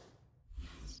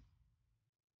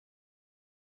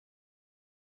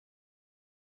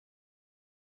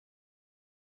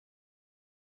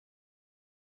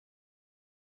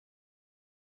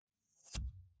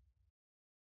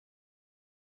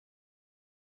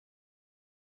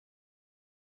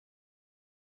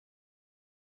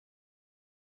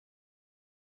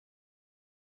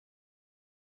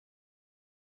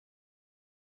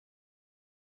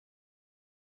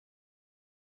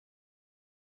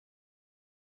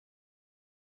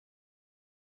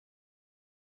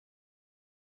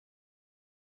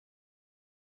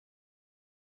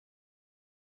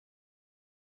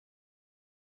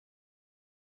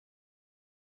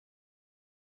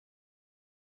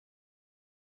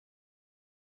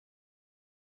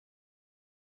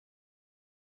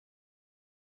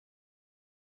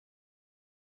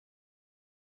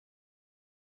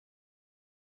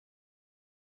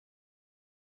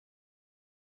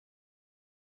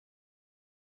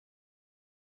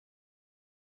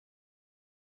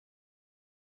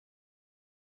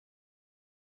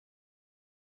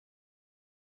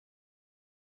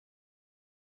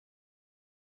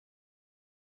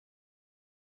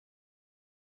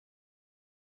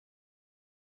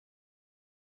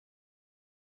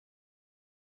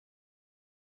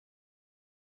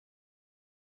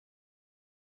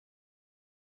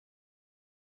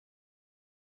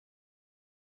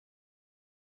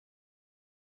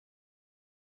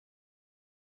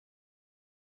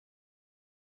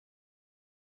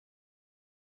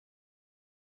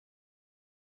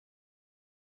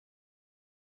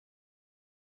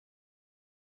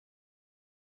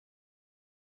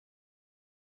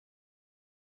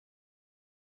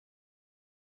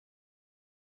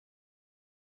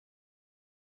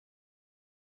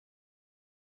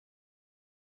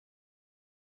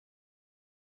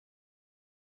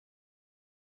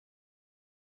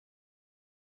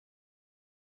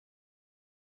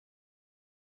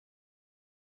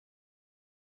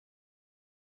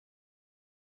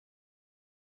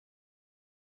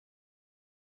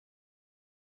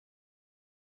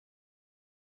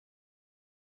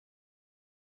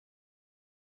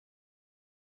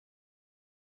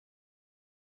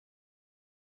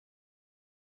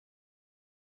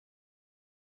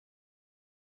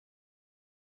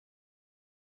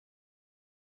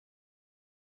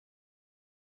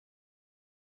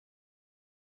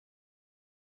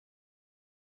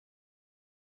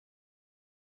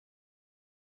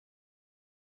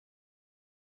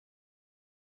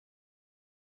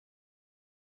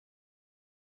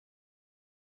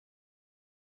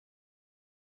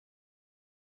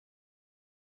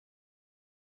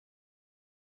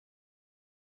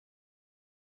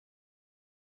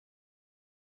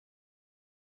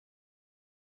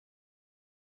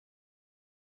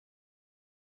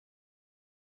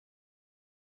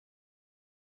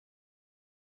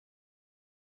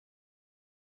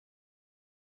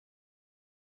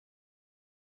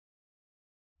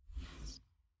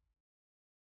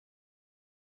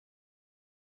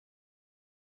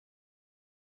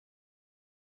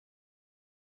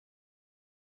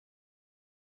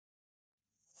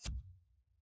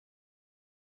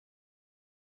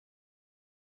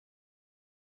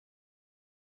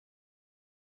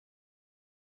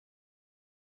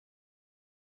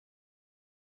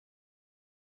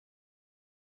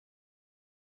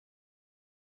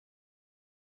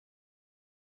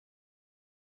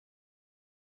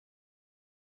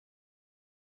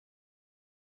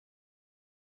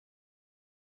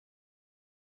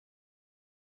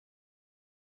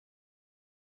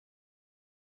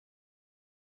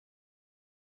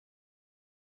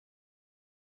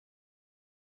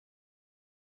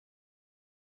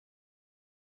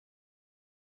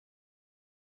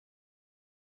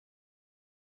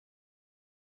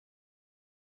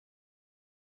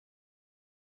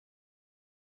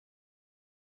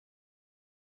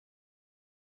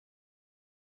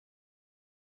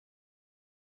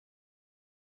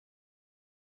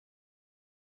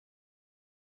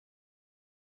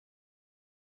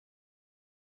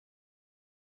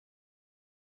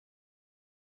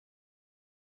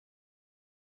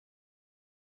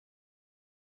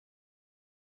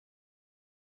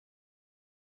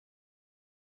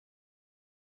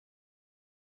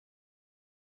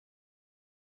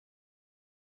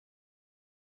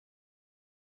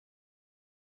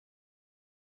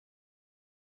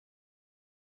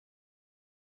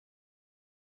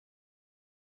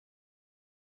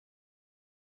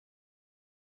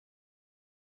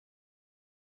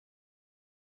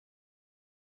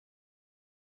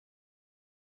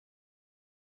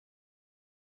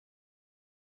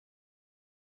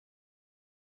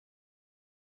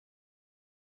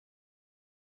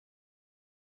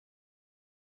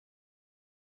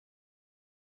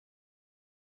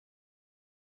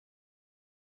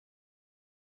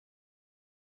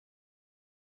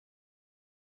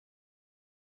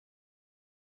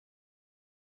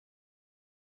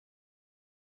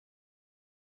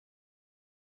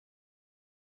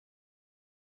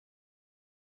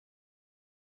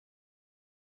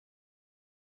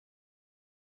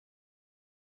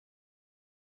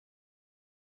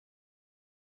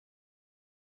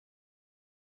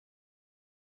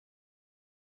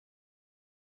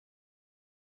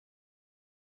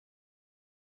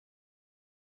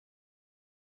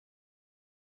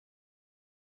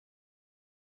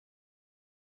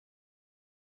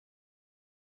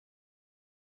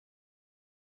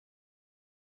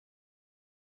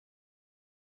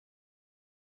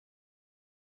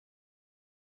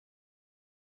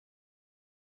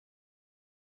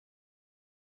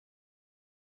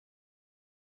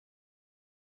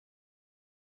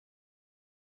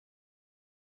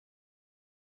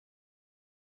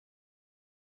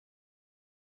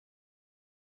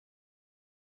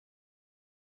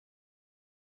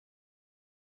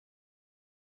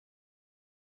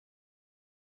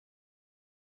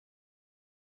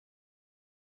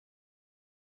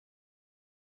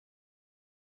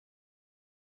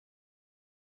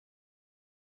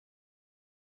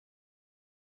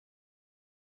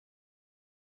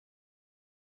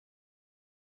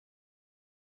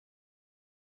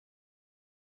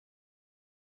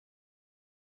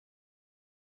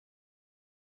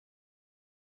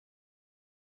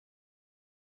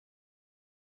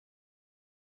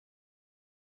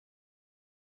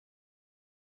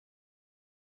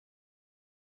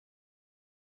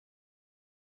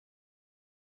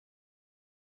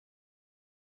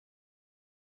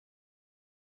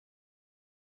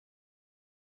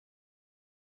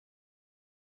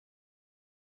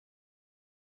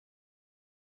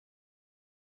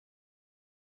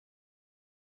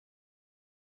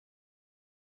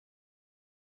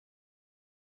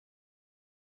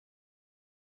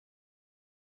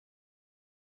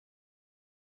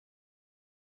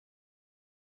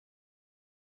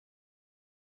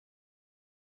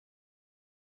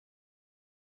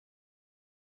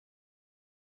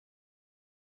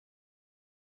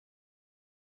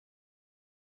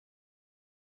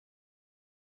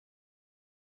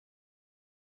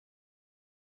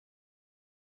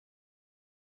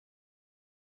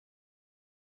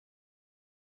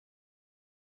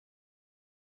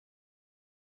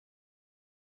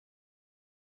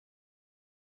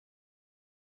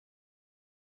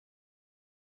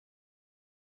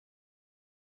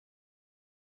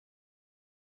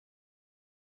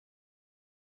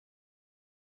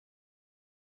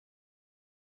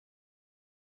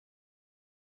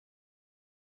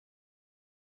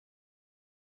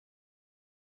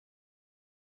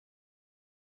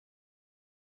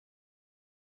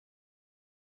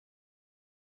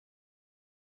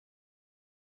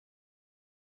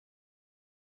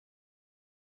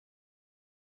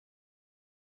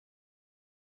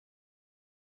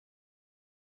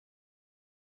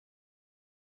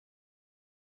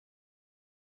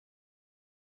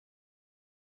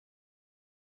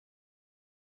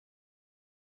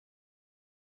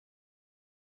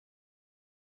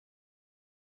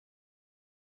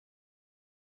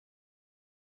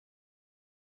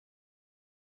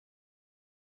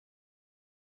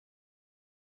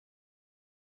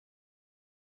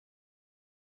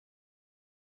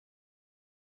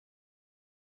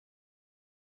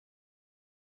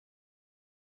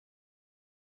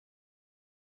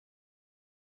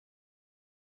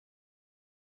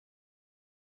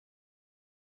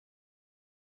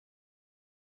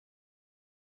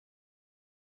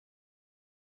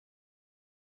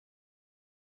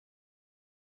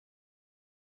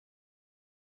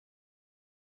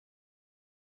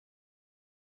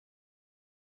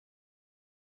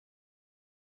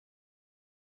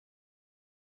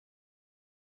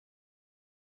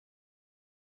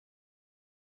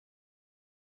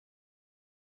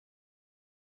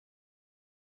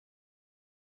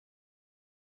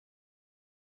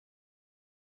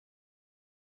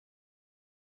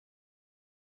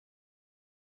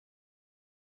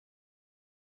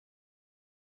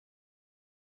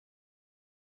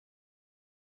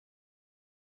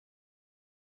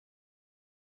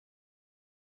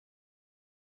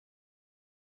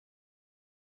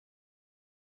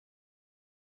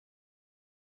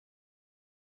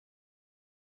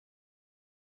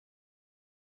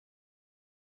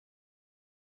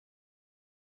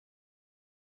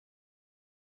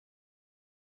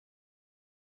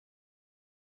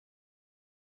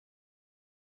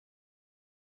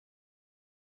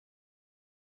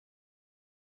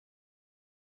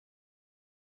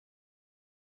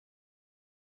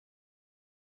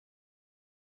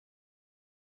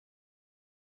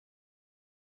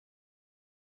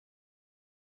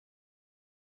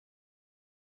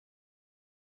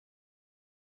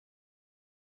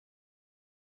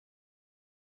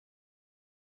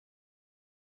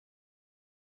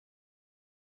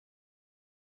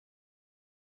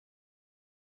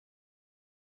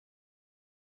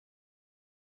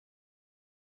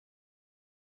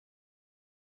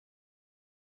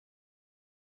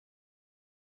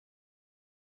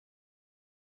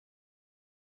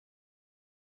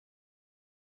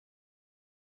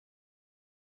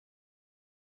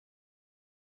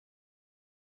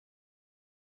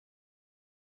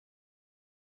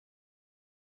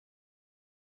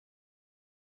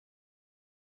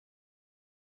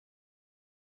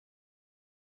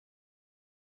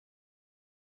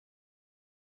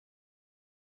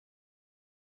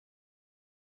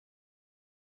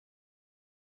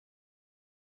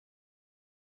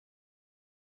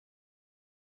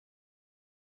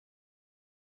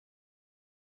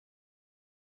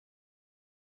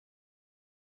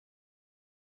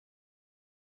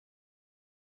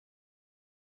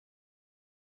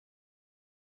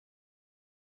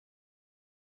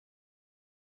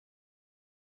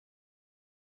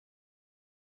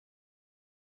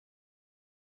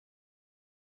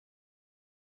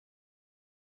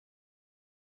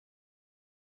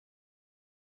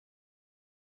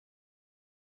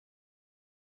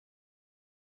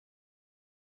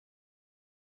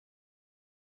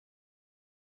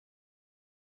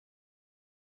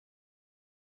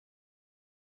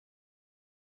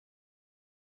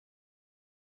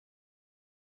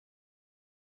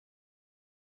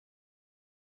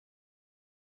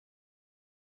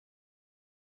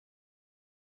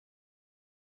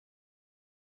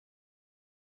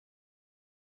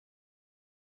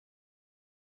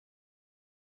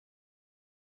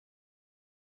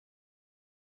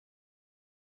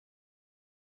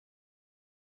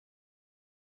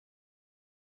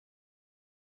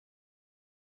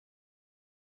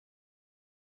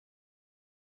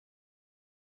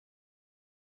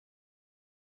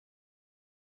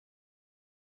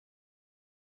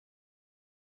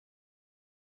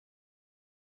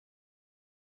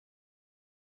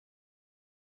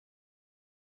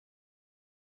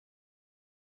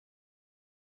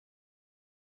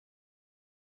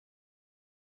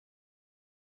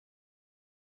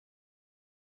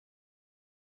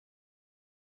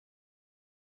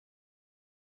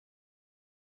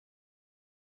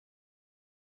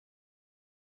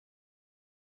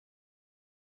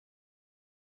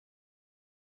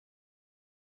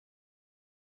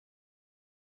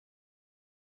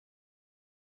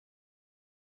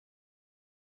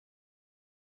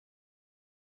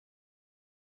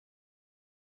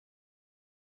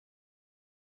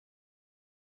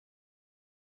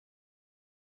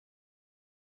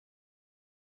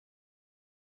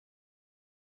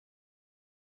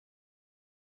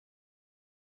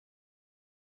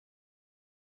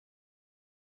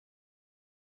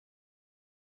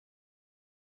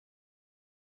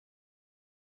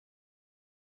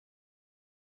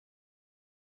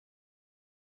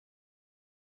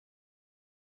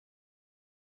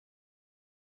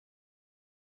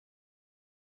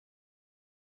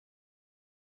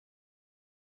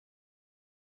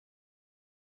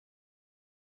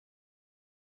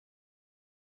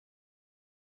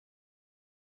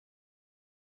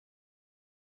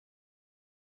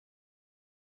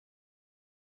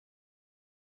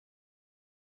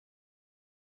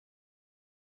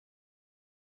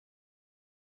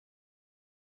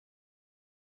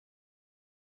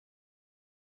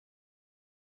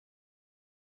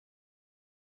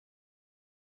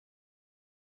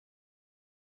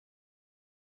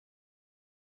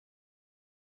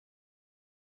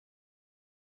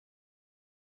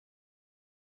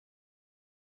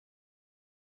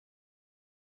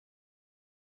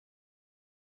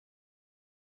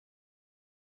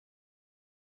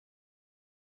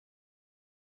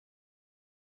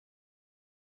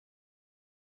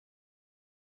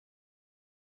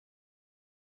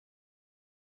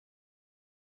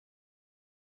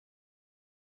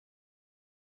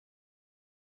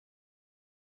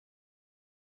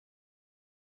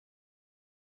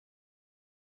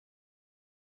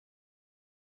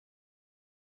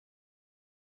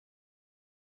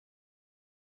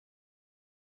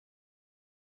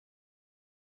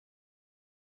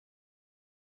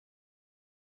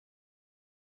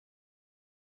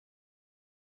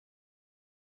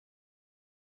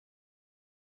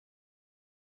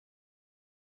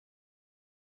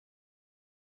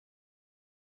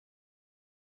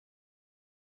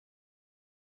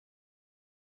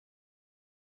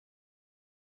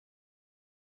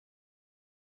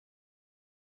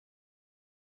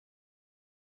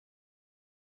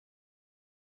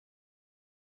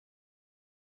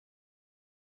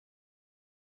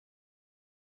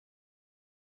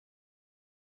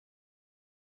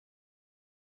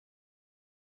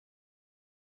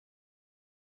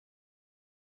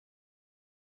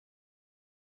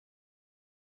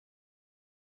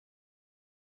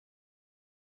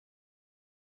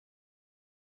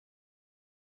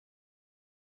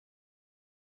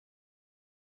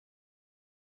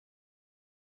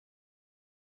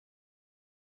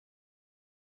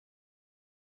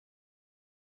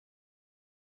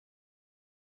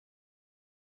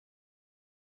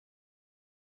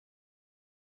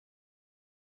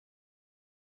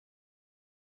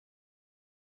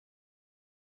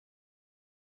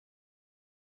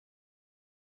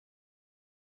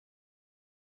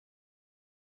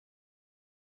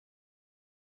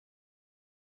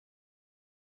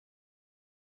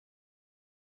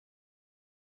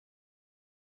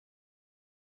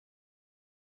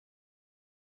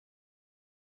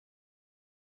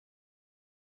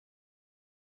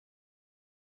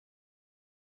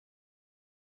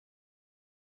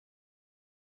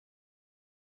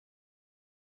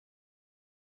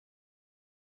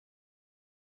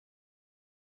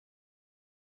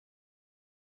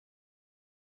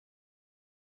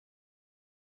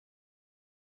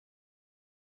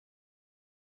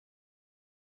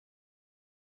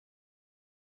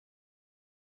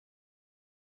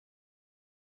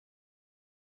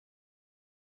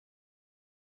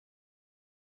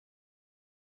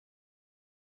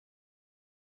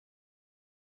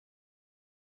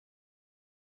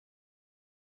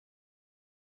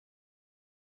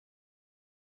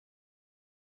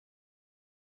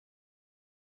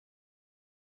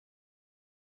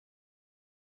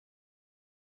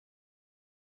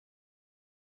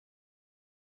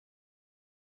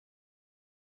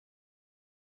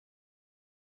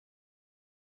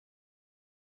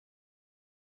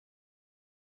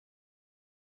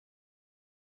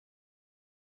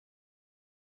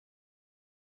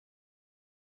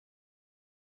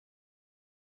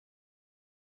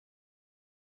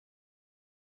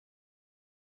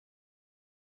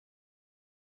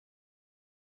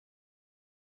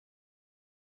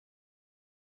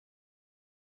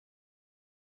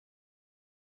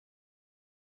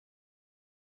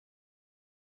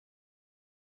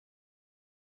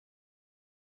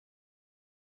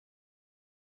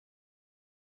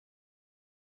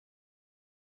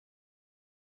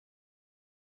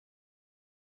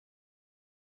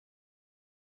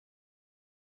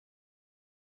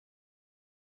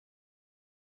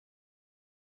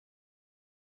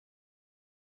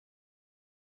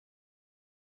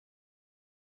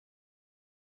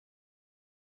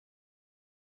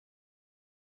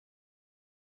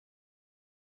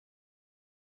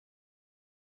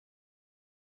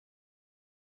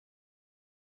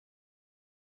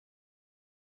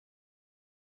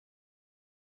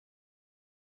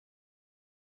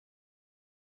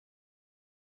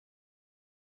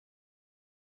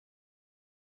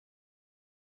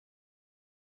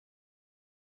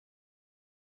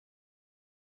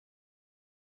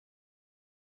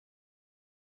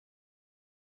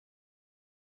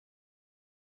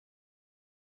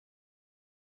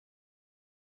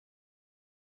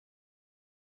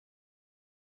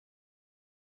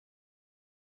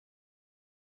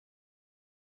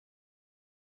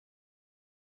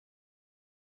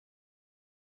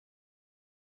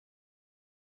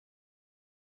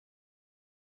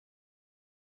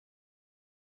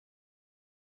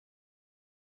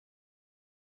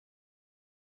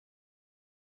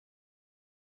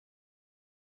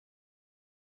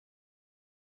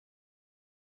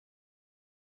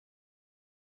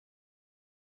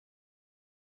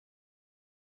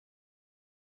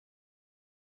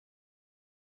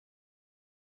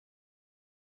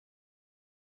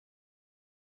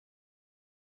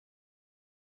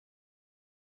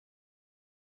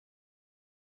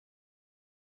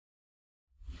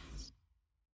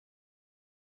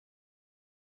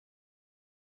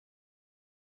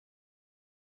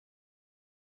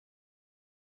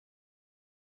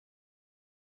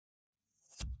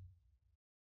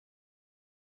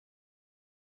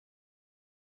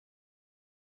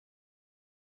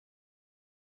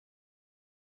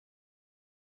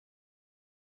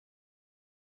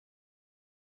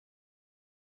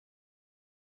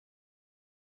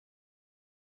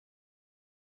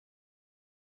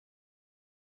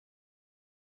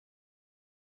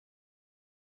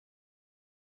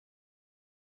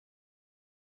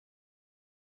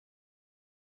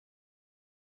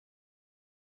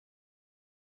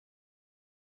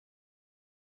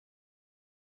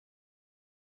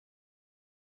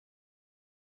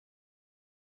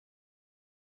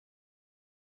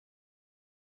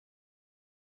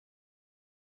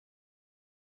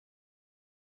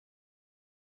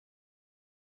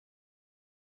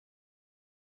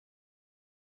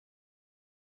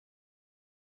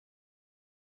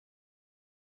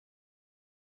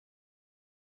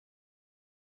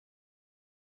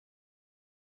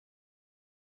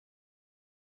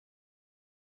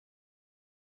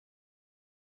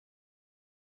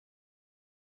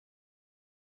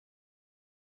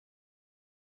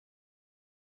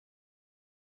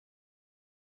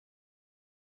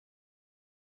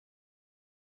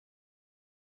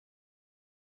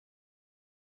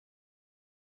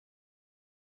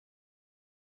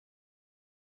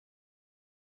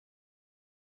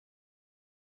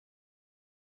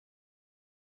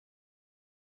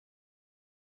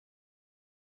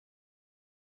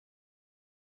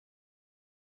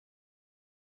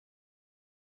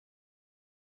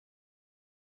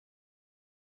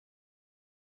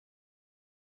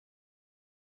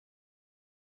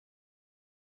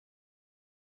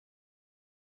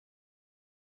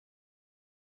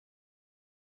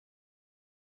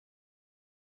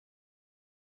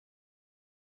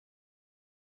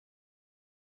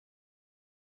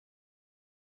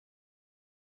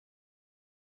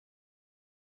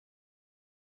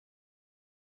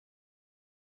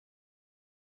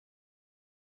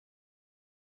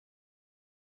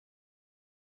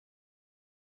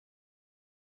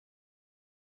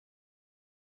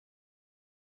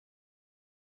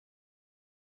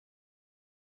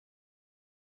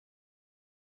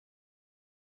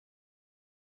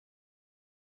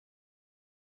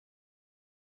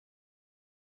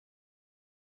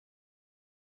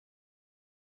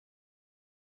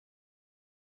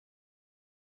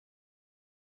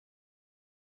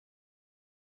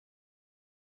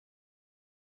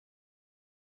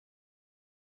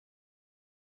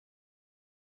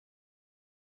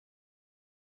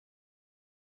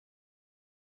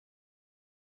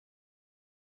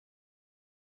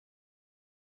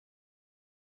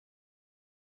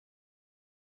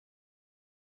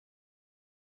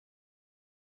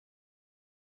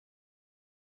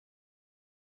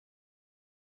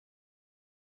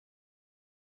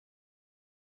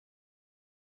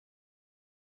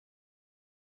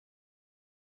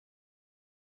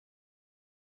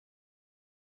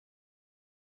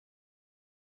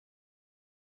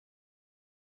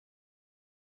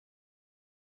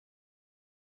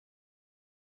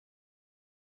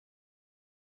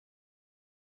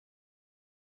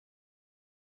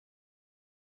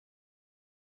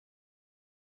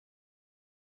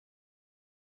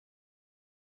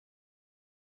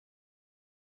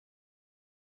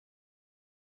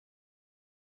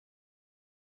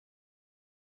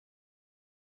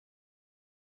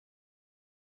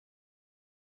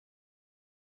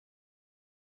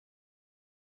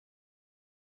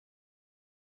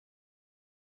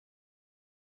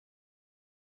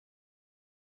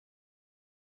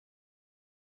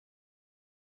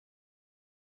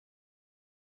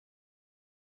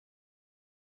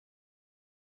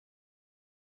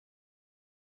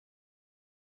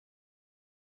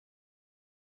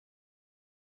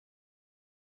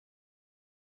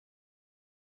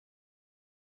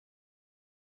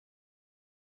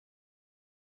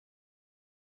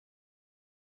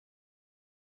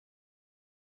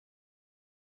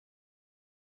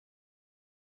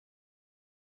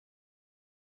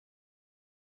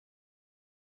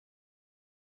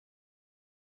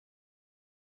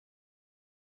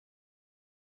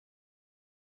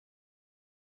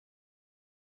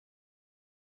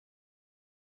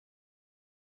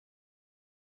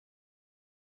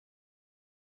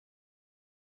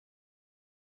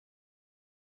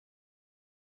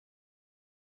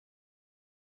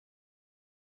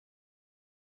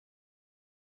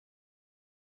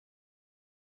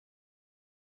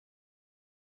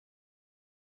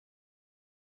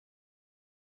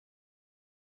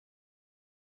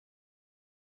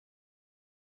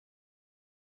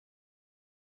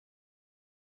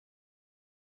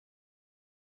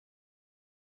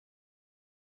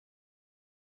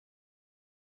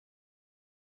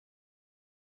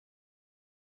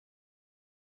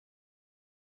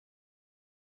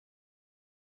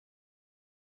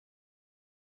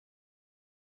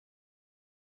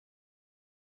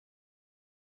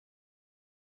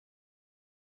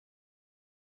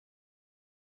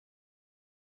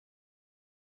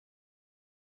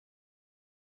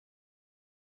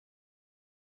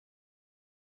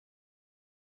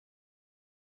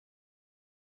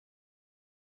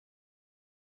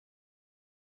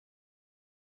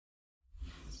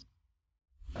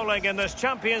 In this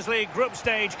Champions League group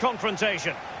stage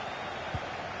confrontation.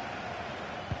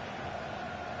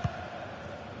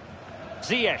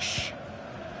 Ziyech.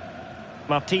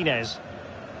 Martinez.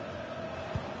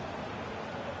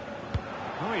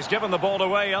 Oh, he's given the ball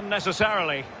away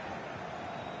unnecessarily.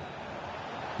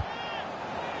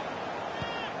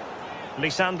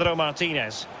 Lisandro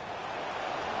Martinez.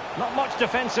 Not much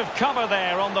defensive cover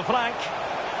there on the flank.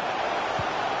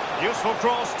 Useful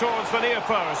cross towards the near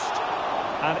post.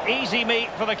 An easy meet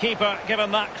for the keeper,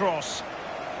 given that cross.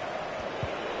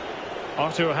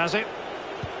 Arthur has it.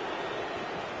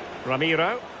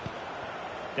 Ramiro.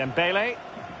 Dembele.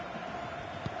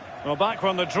 Well, back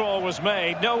when the draw was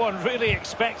made, no one really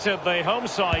expected the home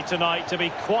side tonight to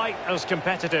be quite as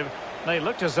competitive. They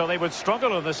looked as though they would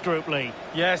struggle in this group, Lee.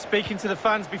 Yeah, speaking to the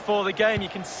fans before the game, you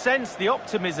can sense the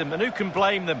optimism, and who can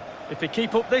blame them? If they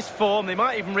keep up this form, they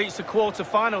might even reach the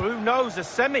quarter-final. Who knows, a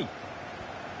semi.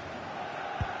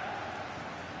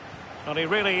 Well, he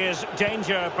really is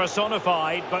danger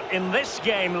personified, but in this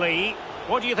game, Lee,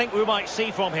 what do you think we might see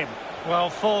from him?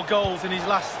 Well, 4 goals in his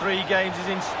last 3 games is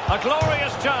in... A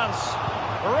glorious chance.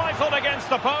 Rifled against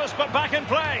the post, but back in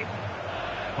play.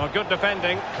 Well, good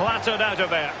defending, clattered out of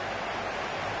there.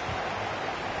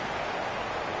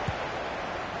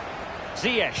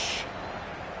 Ziyech.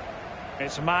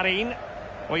 It's Marin.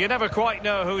 Well, you never quite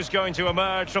know who's going to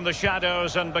emerge from the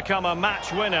shadows and become a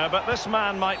match winner, but this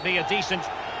man might be a decent...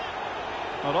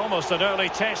 Well, almost an early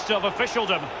test of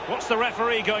officialdom. What's the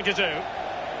referee going to do?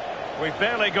 We've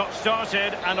barely got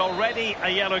started and already a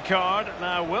yellow card.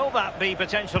 Now, will that be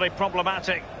potentially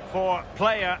problematic for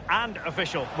player and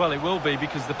official? Well, it will be,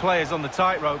 because the player's on the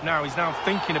tightrope now. He's now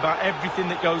thinking about everything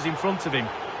that goes in front of him.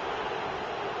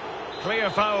 Clear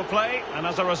foul play, and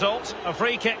as a result, a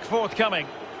free kick forthcoming.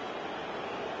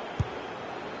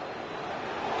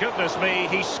 Goodness me,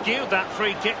 he skewed that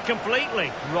free kick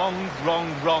completely. Wrong,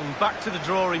 wrong, wrong. Back to the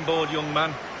drawing board, young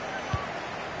man.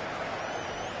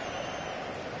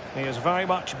 He has very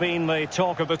much been the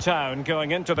talk of the town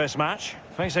going into this match.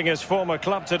 Facing his former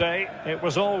club today, it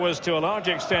was always to a large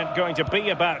extent going to be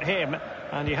about him.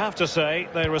 And you have to say,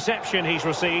 the reception he's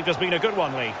received has been a good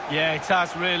one, Lee. Yeah, it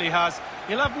has, really has.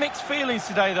 He'll have mixed feelings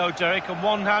today, though, Derek. On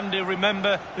one hand, he'll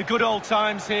remember the good old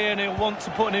times here and he'll want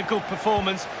to put in a good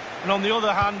performance. And on the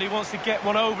other hand, he wants to get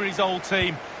one over his old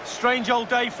team. Strange old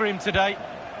day for him today.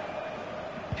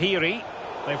 Piri,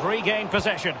 they've regained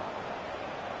possession.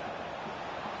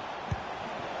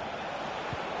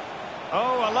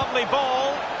 Oh, a lovely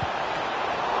ball.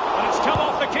 And it's come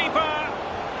off the keeper.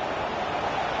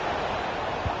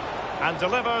 And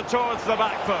delivered towards the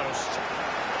back post.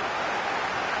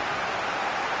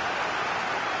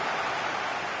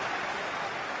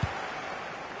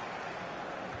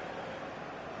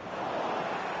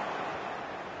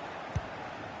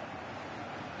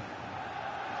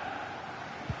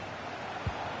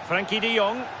 Frankie de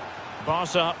Jong.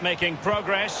 Barca making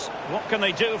progress. What can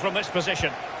they do from this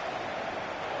position?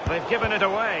 They've given it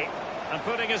away and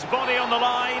putting his body on the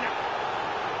line.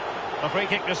 The free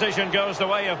kick decision goes the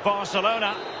way of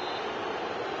Barcelona.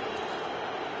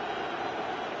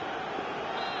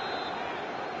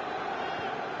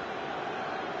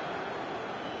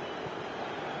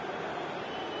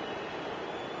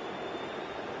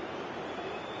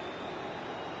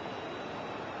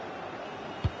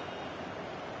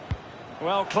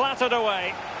 Well, clattered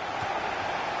away.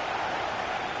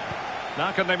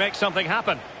 Now can they make something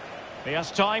happen? He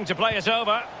has time to play it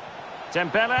over.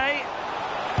 Dembele.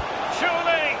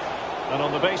 Surely! And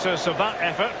on the basis of that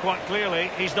effort, quite clearly,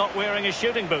 he's not wearing his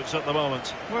shooting boots at the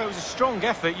moment. Well, it was a strong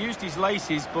effort, used his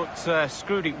laces, but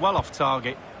screwed it well off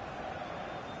target.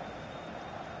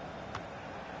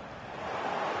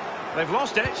 They've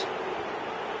lost it.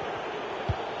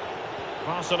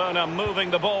 Barcelona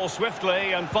moving the ball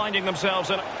swiftly and finding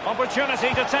themselves an opportunity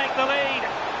to take the lead.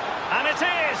 And it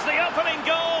is the opening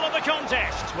goal of the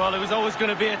contest. Well, it was always going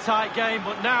to be a tight game,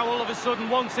 but now all of a sudden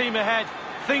one team ahead.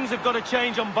 Things have got to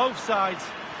change on both sides.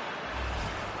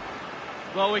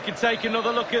 Well, we can take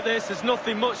another look at this. There's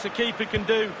nothing much the keeper can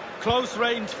do. Close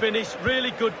range finish,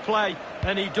 really good play,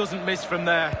 and he doesn't miss from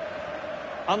there.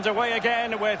 Underway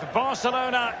again with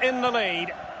Barcelona in the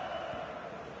lead.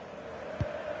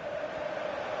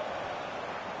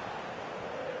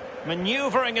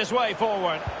 Manoeuvring his way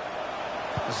forward.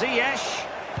 Ziyech.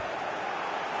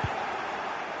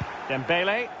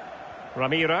 Dembele.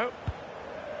 Ramiro.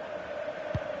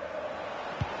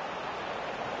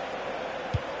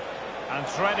 And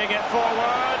threading it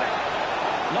forward.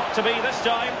 Not to be this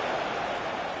time.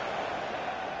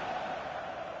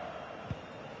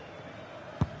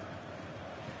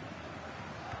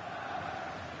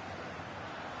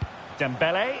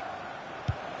 Dembele.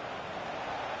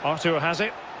 Arthur has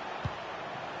it.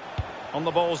 On the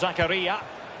ball, Zakaria.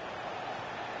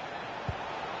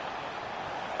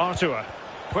 Arthur.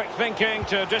 Quick thinking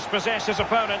to dispossess his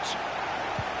opponent.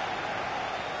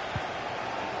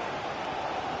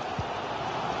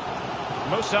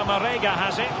 Musa Marega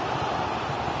has it.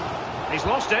 He's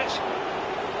lost it.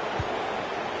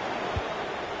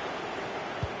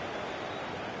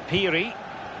 Piri.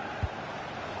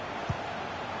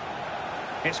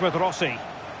 It's with Rossi.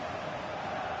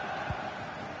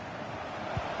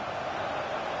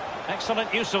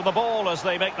 Excellent use of the ball as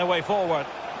they make their way forward.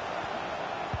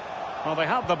 Well, they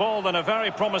had the ball in a very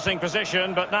promising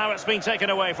position, but now it's been taken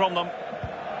away from them.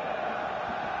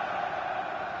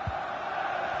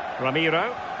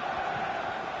 Ramiro.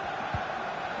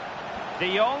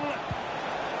 De Jong.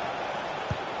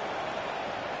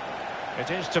 It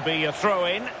is to be a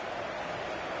throw-in.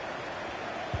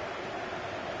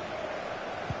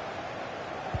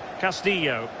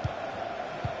 Castillo.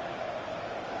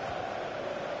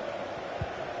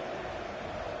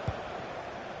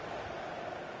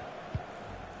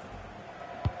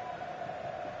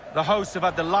 The hosts have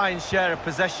had the lion's share of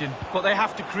possession, but they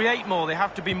have to create more, they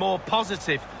have to be more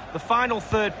positive. The final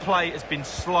third play has been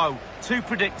slow, too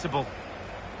predictable.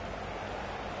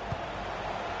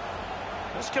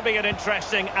 This could be an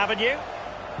interesting avenue.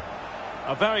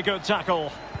 A very good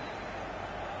tackle.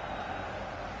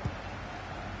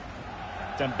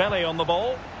 Dembele on the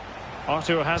ball.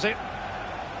 Arthur has it.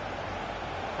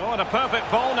 Oh, and a perfect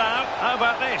ball now. How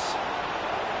about this?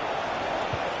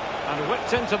 And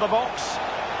whipped into the box.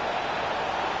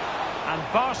 And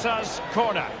Barca's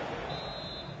corner.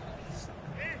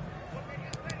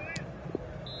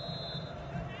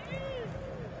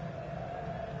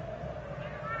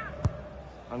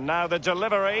 And now the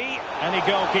delivery. Any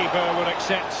goalkeeper would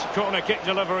accept corner kick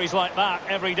deliveries like that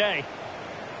every day.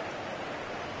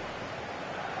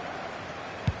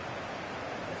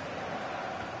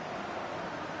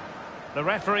 The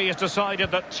referee has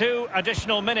decided that 2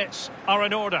 additional minutes are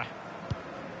in order.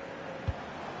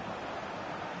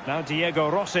 Now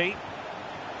Diego Rossi.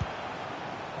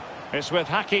 It's with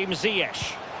Hakim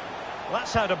Ziyech.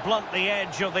 That's how to blunt the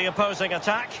edge of the opposing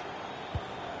attack.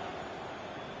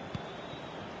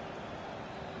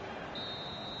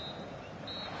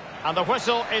 And the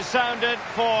whistle is sounded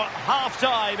for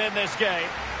half-time in this game.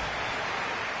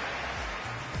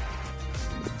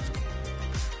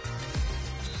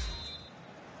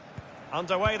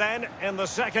 Underway then in the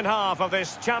second half of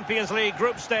this Champions League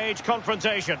group stage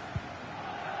confrontation.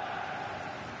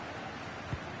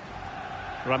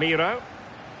 Ramiro.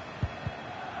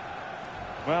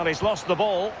 Well, he's lost the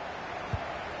ball.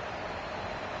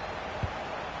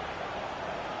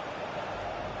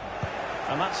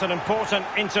 And that's an important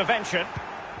intervention.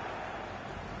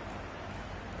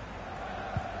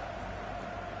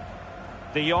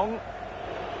 De Jong.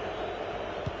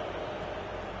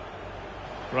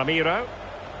 Ramiro.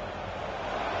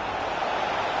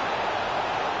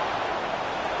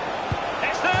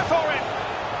 It's there for him.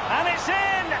 And it's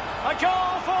in. A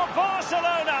goal for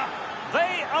Barcelona.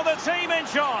 They are the team in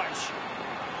charge.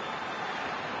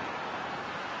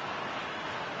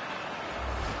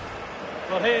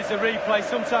 Well, here's a replay.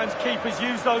 Sometimes keepers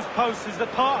use those posts as the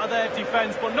part of their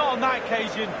defence, but not on that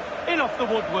occasion. In off the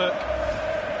woodwork.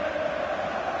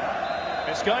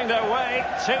 It's going their way.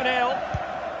 2-0.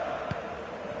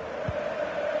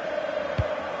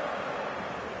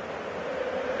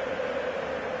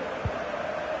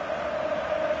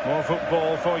 More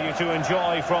football for you to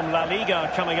enjoy from La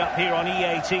Liga coming up here on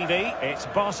EA TV. It's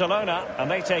Barcelona and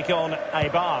they take on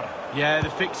Eibar. Yeah, the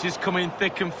fixtures coming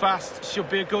thick and fast. Should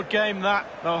be a good game, that.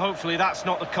 Though hopefully that's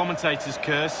not the commentator's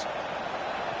curse.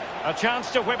 A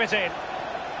chance to whip it in.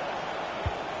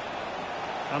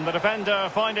 And the defender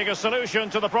finding a solution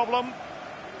to the problem.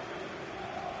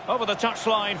 Over the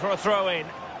touchline for a throw-in.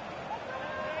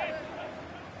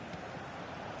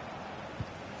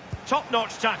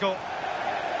 Top-notch tackle.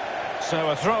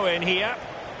 So a throw-in here.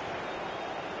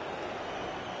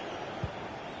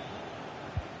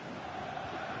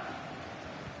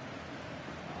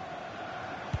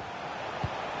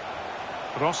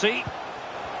 Rossi.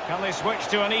 Can they switch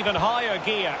to an even higher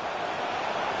gear?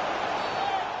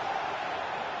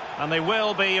 And they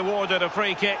will be awarded a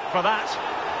free kick for that.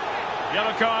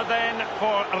 Yellow card then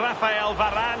for Rafael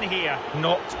Varane here.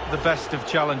 Not the best of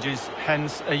challenges,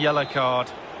 hence a yellow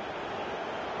card.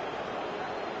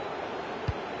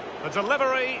 The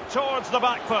delivery towards the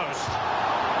back post.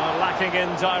 Well, lacking in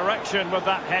direction with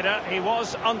that header. He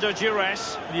was under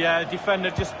duress. Yeah, the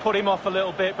defender just put him off a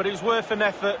little bit, but it was worth an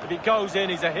effort. If it goes in,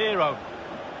 he's a hero.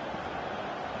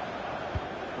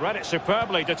 Read it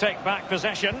superbly to take back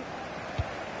possession.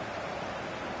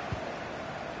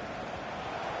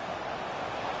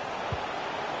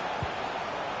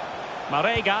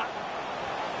 Marega.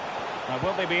 Now,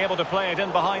 will they be able to play it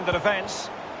in behind the defence?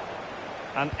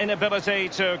 An inability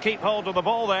to keep hold of the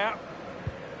ball there.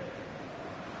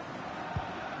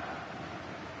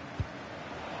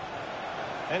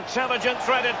 Intelligent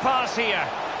threaded pass here.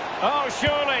 Oh,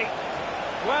 surely.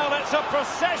 Well, it's a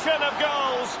procession of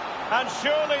goals, and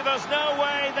surely there's no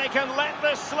way they can let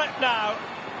this slip now.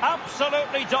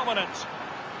 Absolutely dominant.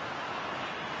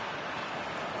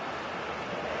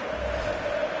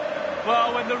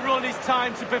 Well, when the run is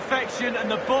timed to perfection and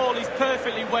the ball is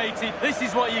perfectly weighted, this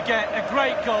is what you get, a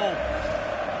great goal.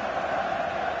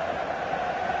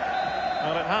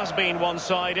 Well, it has been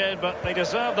one-sided, but they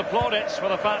deserve the plaudits for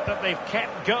the fact that they've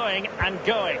kept going and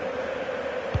going.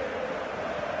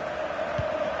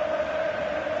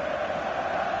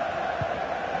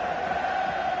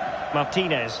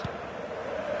 Martinez.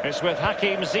 It's with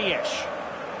Hakim Ziyech.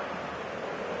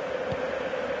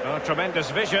 Oh,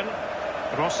 tremendous vision.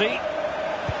 Rossi.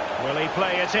 Will he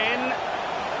play it in?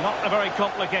 Not a very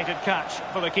complicated catch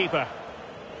for the keeper.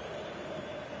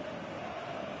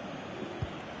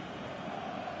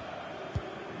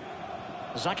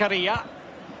 Zakaria.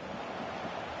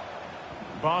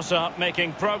 Barca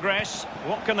making progress.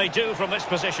 What can they do from this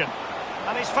position?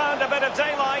 And he's found a bit of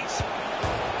daylight.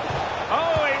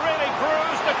 Oh, he really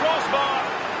bruised the crossbar.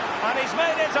 And he's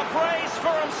made it a praise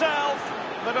for himself.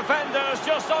 The defender's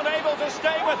just unable to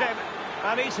stay with him.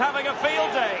 And he's having a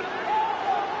field day.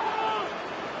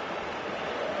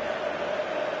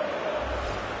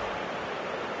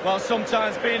 Well,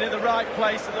 sometimes being at the right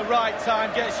place at the right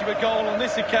time gets you a goal. On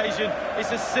this occasion,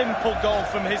 it's a simple goal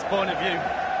from his point of view.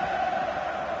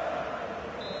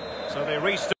 So they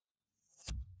restart.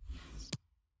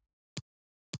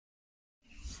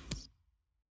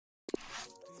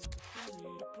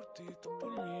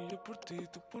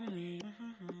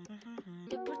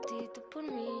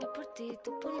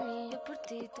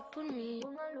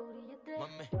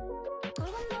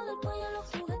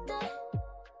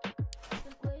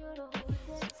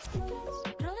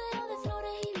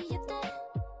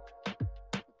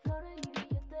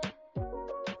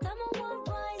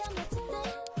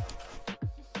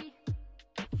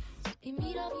 Y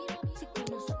mira, si con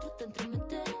nosotros te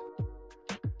entromete,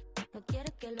 no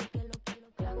quieres que lo.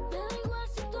 Me da igual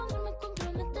si tu amor me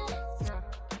compromete.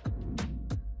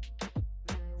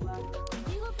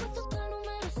 Contigo he puesto hasta el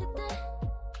número 7.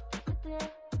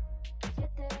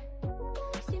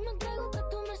 Si me entrego que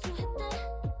tú me sujetes.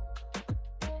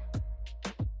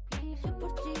 Yo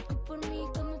por ti, tú por mí,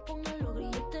 que me pongan los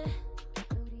grilletes.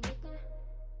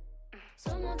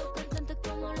 Somos dos cantantes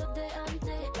como los de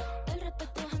antes. El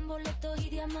respeto es en boletos y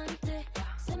diamantes.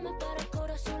 Se me para el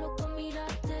corazón solo con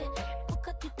mirarte. Porque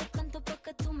a ti te canto pa'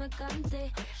 que tú me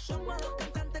cantes. Somos dos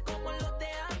cantantes como los de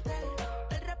antes.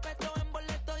 El respeto en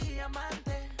boletos y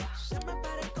diamantes. Se me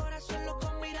para el corazón solo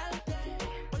con mirarte.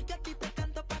 Porque a ti te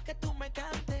canto pa' que tú me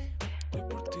cantes. Yo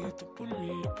por ti, tú por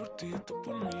mí, yo por ti, tú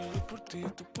por mí, yo por ti,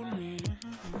 tú por mí.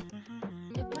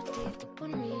 Yo por ti, tú por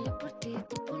mí, yo por ti,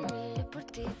 tú por mí, yo por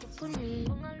ti, tú por mí.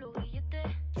 Pongan los billetes.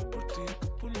 Yo por ti,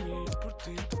 tú por mí, yo por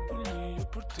ti, tú por mí,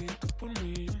 yo por ti, tú por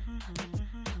mí.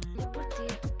 Yo por ti,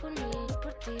 tú por mí, yo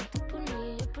por ti, tú por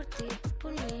mí, yo por ti, tú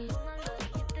por mí.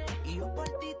 Y yo por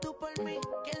ti, tú por mí,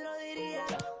 ¿quién lo diría?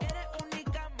 Eres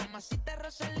única, mamacita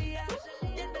Rosalía.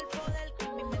 Tiene el poder que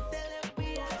mi mente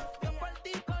desvía. Yo por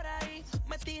ti por ahí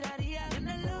me tiraría.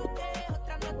 Tienes lo que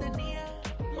otra no tenía.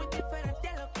 Muy diferente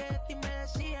a lo que de ti me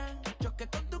decían. Choque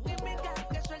con tu química,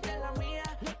 que suelte la mía.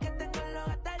 Lo que tengo lo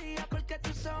gastaría.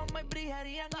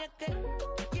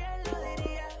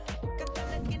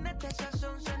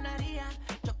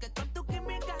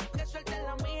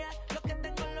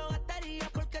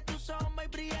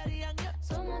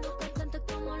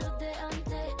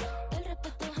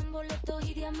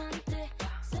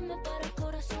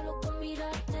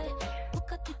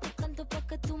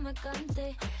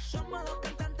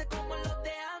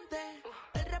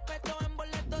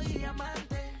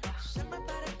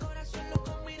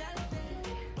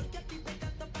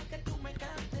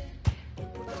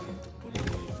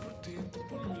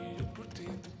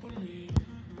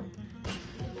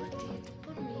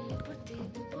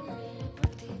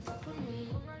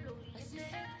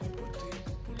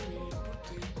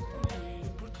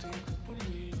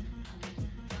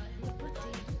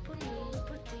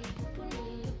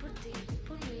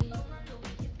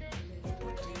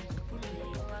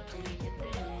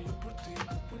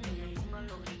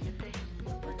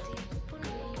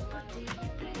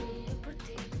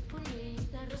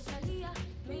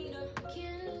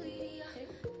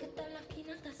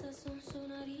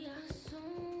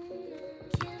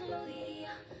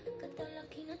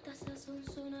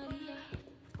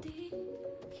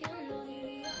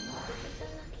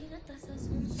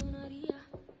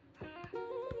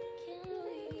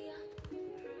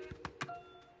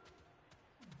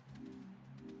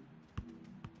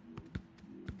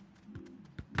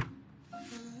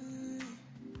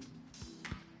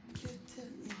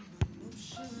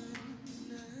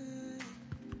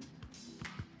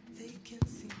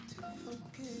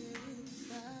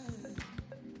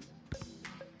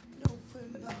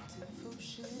 about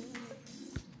devotion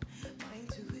is my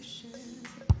intuition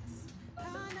says I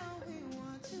know we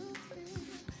want to feel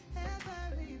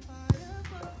every part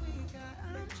of what we got.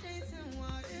 I'm chasing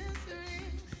what is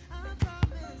real. I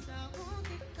promise I won't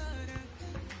get caught up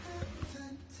in a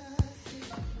fantasy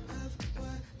of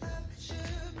what love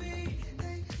should be.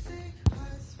 They say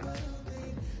hearts will be,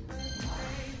 but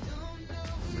they don't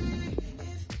know me.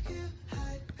 If you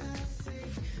had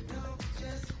passage, no,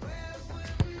 just square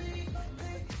with me.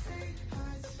 They say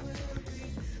hearts will be,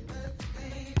 but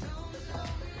they don't know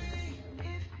me.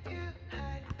 If you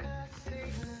had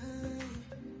passage,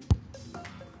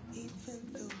 even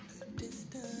though the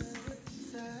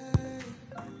distance,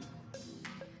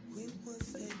 we will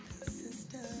stay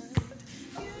consistent.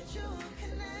 Mutual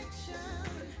connection,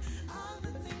 all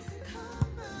the things in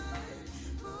common,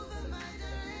 move in my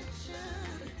direction.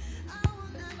 I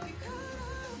will not be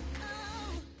caught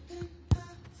out in a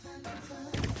fantasy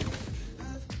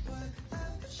of what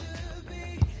love should be.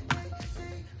 They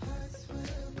say hearts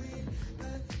will beat,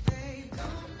 but they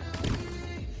don't know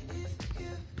me. If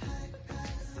you had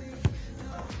passage,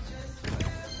 no, just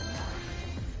where with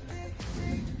me. They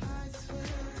say hearts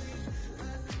will beat,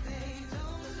 but they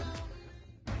don't know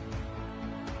me.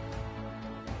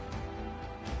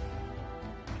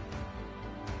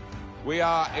 We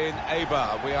are in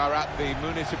Eibar. We are at the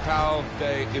Municipal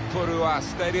de Ipurua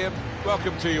Stadium.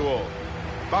 Welcome to you all.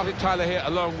 Bartlett Tyler here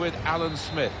along with Alan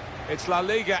Smith. It's La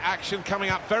Liga action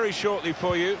coming up very shortly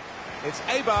for you. It's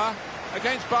Eibar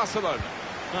against Barcelona.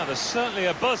 Well, there's certainly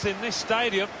a buzz in this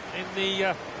stadium in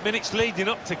the minutes leading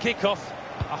up to kick-off.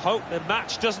 I hope the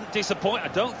match doesn't disappoint. I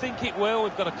don't think it will.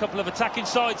 We've got a couple of attacking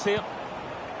sides here.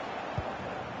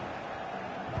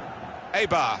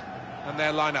 Eibar and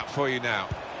their lineup for you now.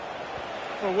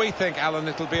 Well, we think, Alan,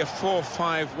 it'll be a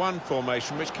 4-5-1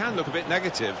 formation, which can look a bit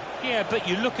negative. Yeah, but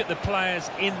you look at the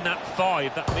players in that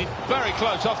five. That means very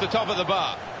close off the top of the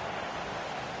bar.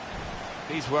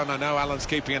 He's one I know Alan's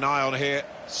keeping an eye on here.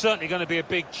 Certainly going to be a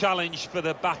big challenge for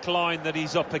the back line that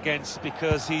he's up against,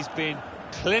 because he's been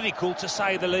clinical, to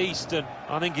say the least, and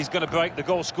I think he's going to break the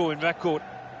goal-scoring record.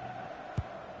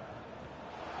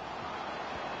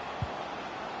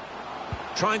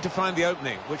 Trying to find the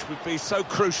opening, which would be so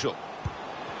crucial.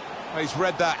 Well, he's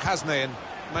read that, hasn't he, and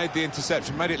made the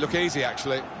interception. Made it look easy,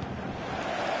 actually.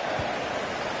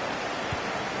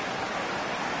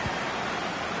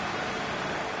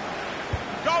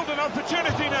 Golden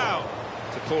opportunity now.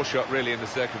 It's a poor shot, really, in the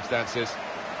circumstances.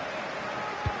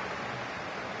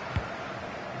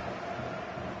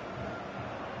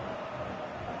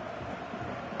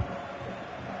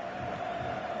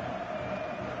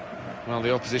 Well,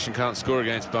 the opposition can't score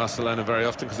against Barcelona very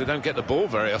often because they don't get the ball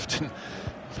very often.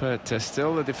 But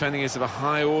still, the defending is of a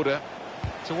high order.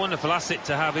 It's a wonderful asset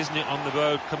to have, isn't it, on the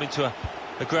road, coming to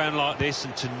a ground like this,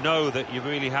 and to know that you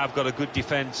really have got a good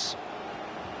defence.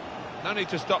 No need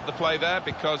to stop the play there,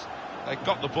 because they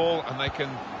got the ball and they can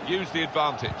use the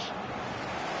advantage.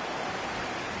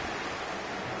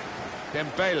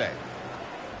 Dembele.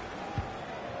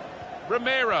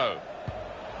 Romero.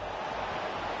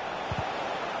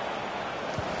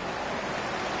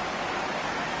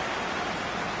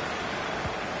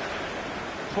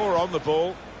 Poor on the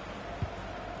ball.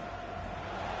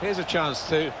 Here's a chance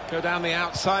to go down the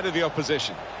outside of the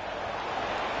opposition.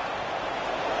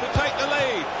 To take the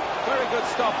lead. Very good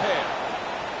stop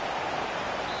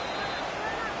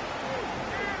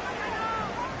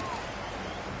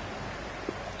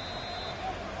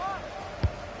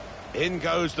here. In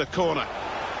goes the corner.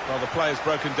 Well, the player's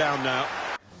broken down now.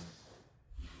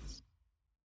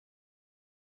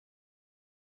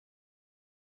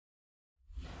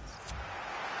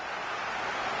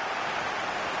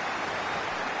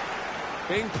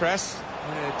 Being pressed,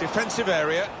 defensive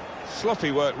area,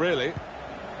 sloppy work really.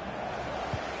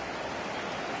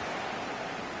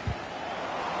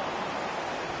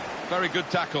 Very good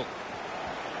tackle.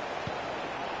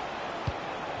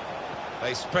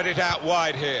 They spread it out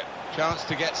wide here. Chance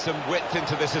to get some width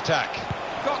into this attack.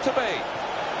 Got to be.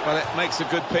 Well, it makes a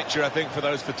good picture, I think, for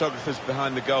those photographers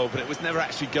behind the goal, but it was never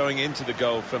actually going into the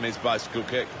goal from his bicycle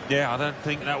kick. Yeah, I don't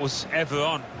think that was ever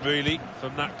on, really,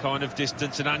 from that kind of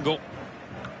distance and angle.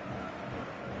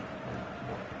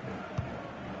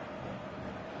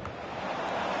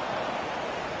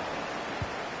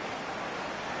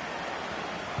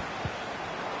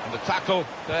 And the tackle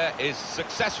there is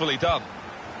successfully done.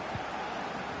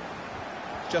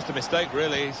 Just a mistake,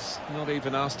 really. He's not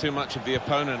even asked too much of the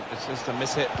opponent. It's just a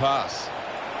mishit pass.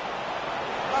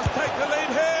 Must take the lead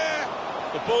here.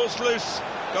 The ball's loose.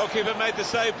 Goalkeeper made the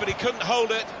save, but he couldn't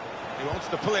hold it. He wants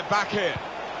to pull it back here.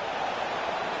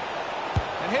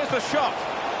 And here's the shot.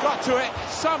 Got to it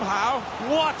somehow.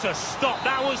 What a stop.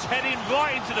 That was heading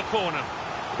right into the corner.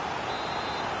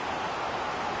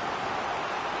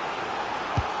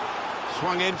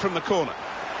 Swung in from the corner.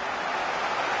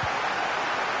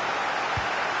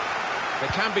 They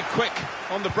can be quick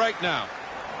on the break now.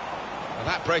 Well,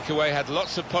 that breakaway had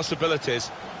lots of possibilities,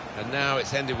 and now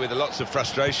it's ended with lots of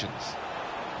frustrations.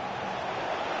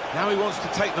 Now he wants to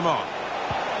take them on.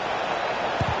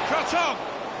 Shot on!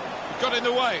 Got in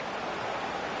the way.